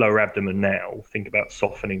your lower abdomen now, think about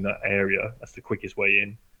softening that area. That's the quickest way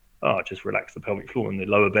in. Just relax the pelvic floor and the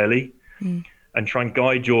lower belly. And try and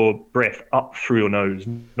guide your breath up through your nose,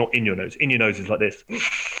 not in your nose. In your nose is like this.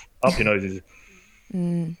 Up your nose is...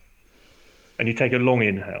 And you take a long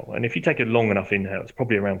inhale. And if you take a long enough inhale, it's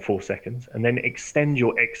probably around 4 seconds. And then extend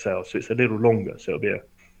your exhale so it's a little longer. So it'll be a...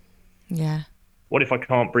 Yeah. What if I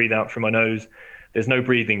can't breathe out through my nose? There's no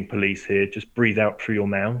breathing police here. Just breathe out through your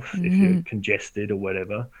mouth if you're congested or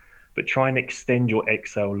whatever. But try and extend your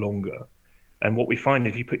exhale longer. And what we find,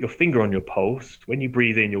 if you put your finger on your pulse, when you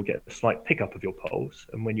breathe in, you'll get a slight pickup of your pulse.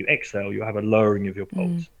 And when you exhale, you'll have a lowering of your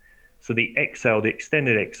pulse. So the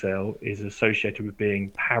extended exhale, is associated with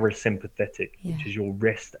being parasympathetic, which is your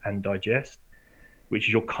rest and digest, which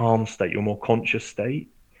is your calm state, your more conscious state.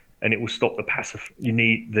 And it will stop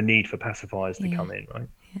the need for pacifiers to come in, right?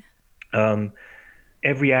 Yeah.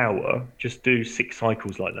 Every hour, just do 6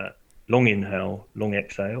 cycles like that. Long inhale, long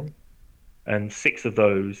exhale. And 6 of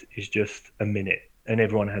those is just a minute, and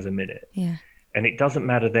everyone has a minute. Yeah. And it doesn't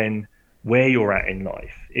matter then where you're at in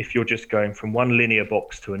life. If you're just going from one linear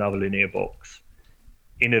box to another linear box,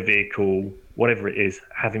 in a vehicle, whatever it is,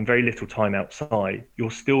 having very little time outside, you'll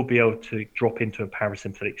still be able to drop into a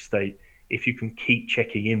parasympathetic state if you can keep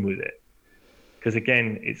checking in with it. Because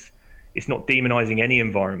again, it's not demonizing any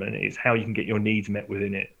environment, it's how you can get your needs met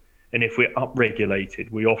within it. And if we're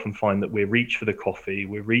upregulated, we often find that we reach for the coffee,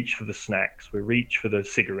 we reach for the snacks, we reach for the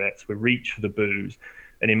cigarettes, we reach for the booze.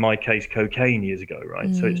 And in my case, cocaine years ago,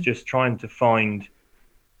 right? So it's just trying to find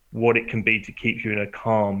what it can be to keep you in a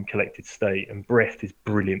calm, collected state. And breath is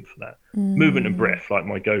brilliant for that. Movement and breath, like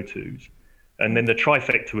my go-tos. And then the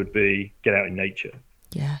trifecta would be get out in nature.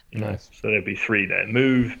 Yeah. Nice. So there'd be 3 there.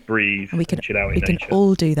 Move, breathe, and chill out in nature. We can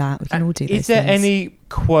all do that. We can all do those Is there things. any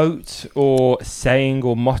quote or saying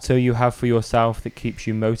or motto you have for yourself that keeps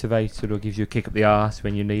you motivated or gives you a kick up the arse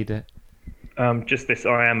when you need it? Just this,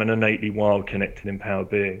 I am an innately wild, connected, empowered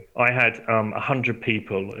being. I had 100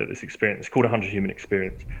 people at this experience. It's called 100 Human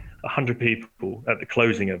Experience. 100 people at the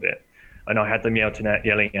closing of it. And I had them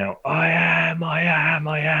yelling out, I am.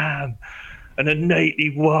 An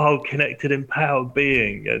innately wild, connected, empowered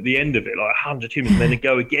being at the end of it, like 100 humans, and then they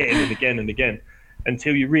go again and again and again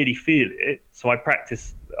until you really feel it. So I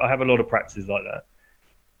have a lot of practices like that.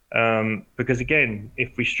 Because again,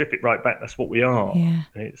 if we strip it right back, that's what we are. Yeah.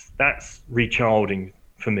 That's rechilding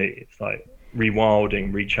for me. It's like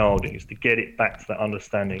rewilding, rechilding, is to get it back to that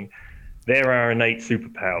understanding. There are innate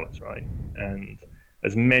superpowers, right? And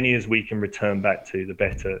as many as we can return back to, the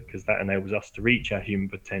better, because that enables us to reach our human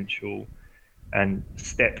potential and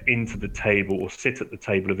step into the table or sit at the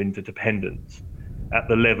table of interdependence at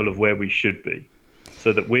the level of where we should be,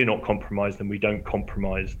 so that we're not compromised and we don't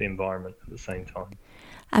compromise the environment at the same time.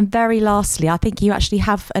 And very lastly, I think you actually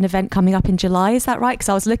have an event coming up in July. Is that right? Because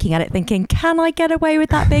I was looking at it thinking, can I get away with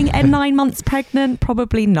that being 9 months pregnant?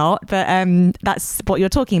 Probably not. But that's what you're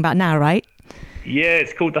talking about now, right? Yeah,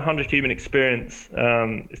 it's called the 100 Human Experience.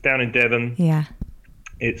 It's down in Devon. Yeah.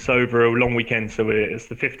 It's over a long weekend, so it's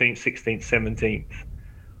the 15th, 16th, 17th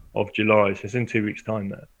of July. So it's in 2 weeks' time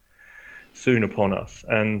there. Soon upon us.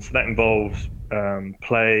 And so that involves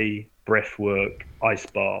play, breath work, ice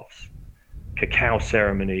baths, cacao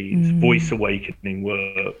ceremonies, voice awakening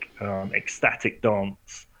work, ecstatic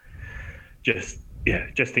dance. Just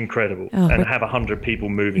incredible. And have 100 people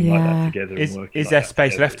moving like that together. Is and there like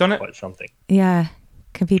space together. left on it? Quite something. Yeah.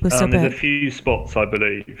 Can people still There's book? a few spots, I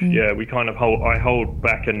believe. Yeah, we kind of hold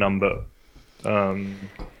back a number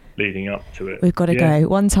leading up to it. We've got to go.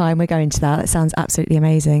 One time we're going to that. That sounds absolutely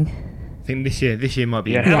amazing. I think this year might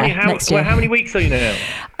be. Yeah, next year. How many weeks are you now?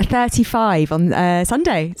 35 on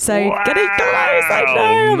Sunday. So getting close. I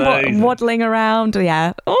know. Amazing. Waddling around.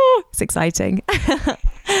 Yeah. Oh, it's exciting.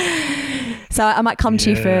 So I might come to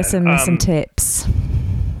you for some tips.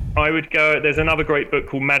 I would go. There's another great book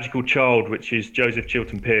called Magical Child, which is Joseph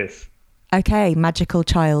Chilton Pierce. Okay, Magical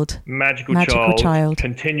Child. Magical Child.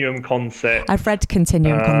 Continuum Concept. I've read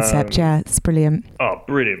Continuum Concept. Yeah, it's brilliant. Oh,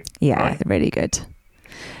 brilliant. Yeah, right? really good.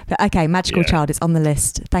 But okay, Magical Child is on the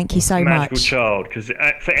list. Thank you so Magical much. Child, because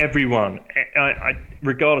for everyone,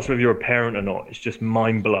 regardless of whether you're a parent or not, it's just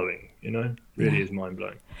mind-blowing, Really is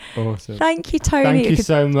mind-blowing. Awesome. Thank you, Tony. Thank you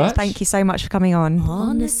so much. Thank you so much for coming on.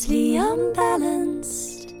 Honestly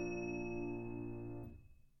unbalanced.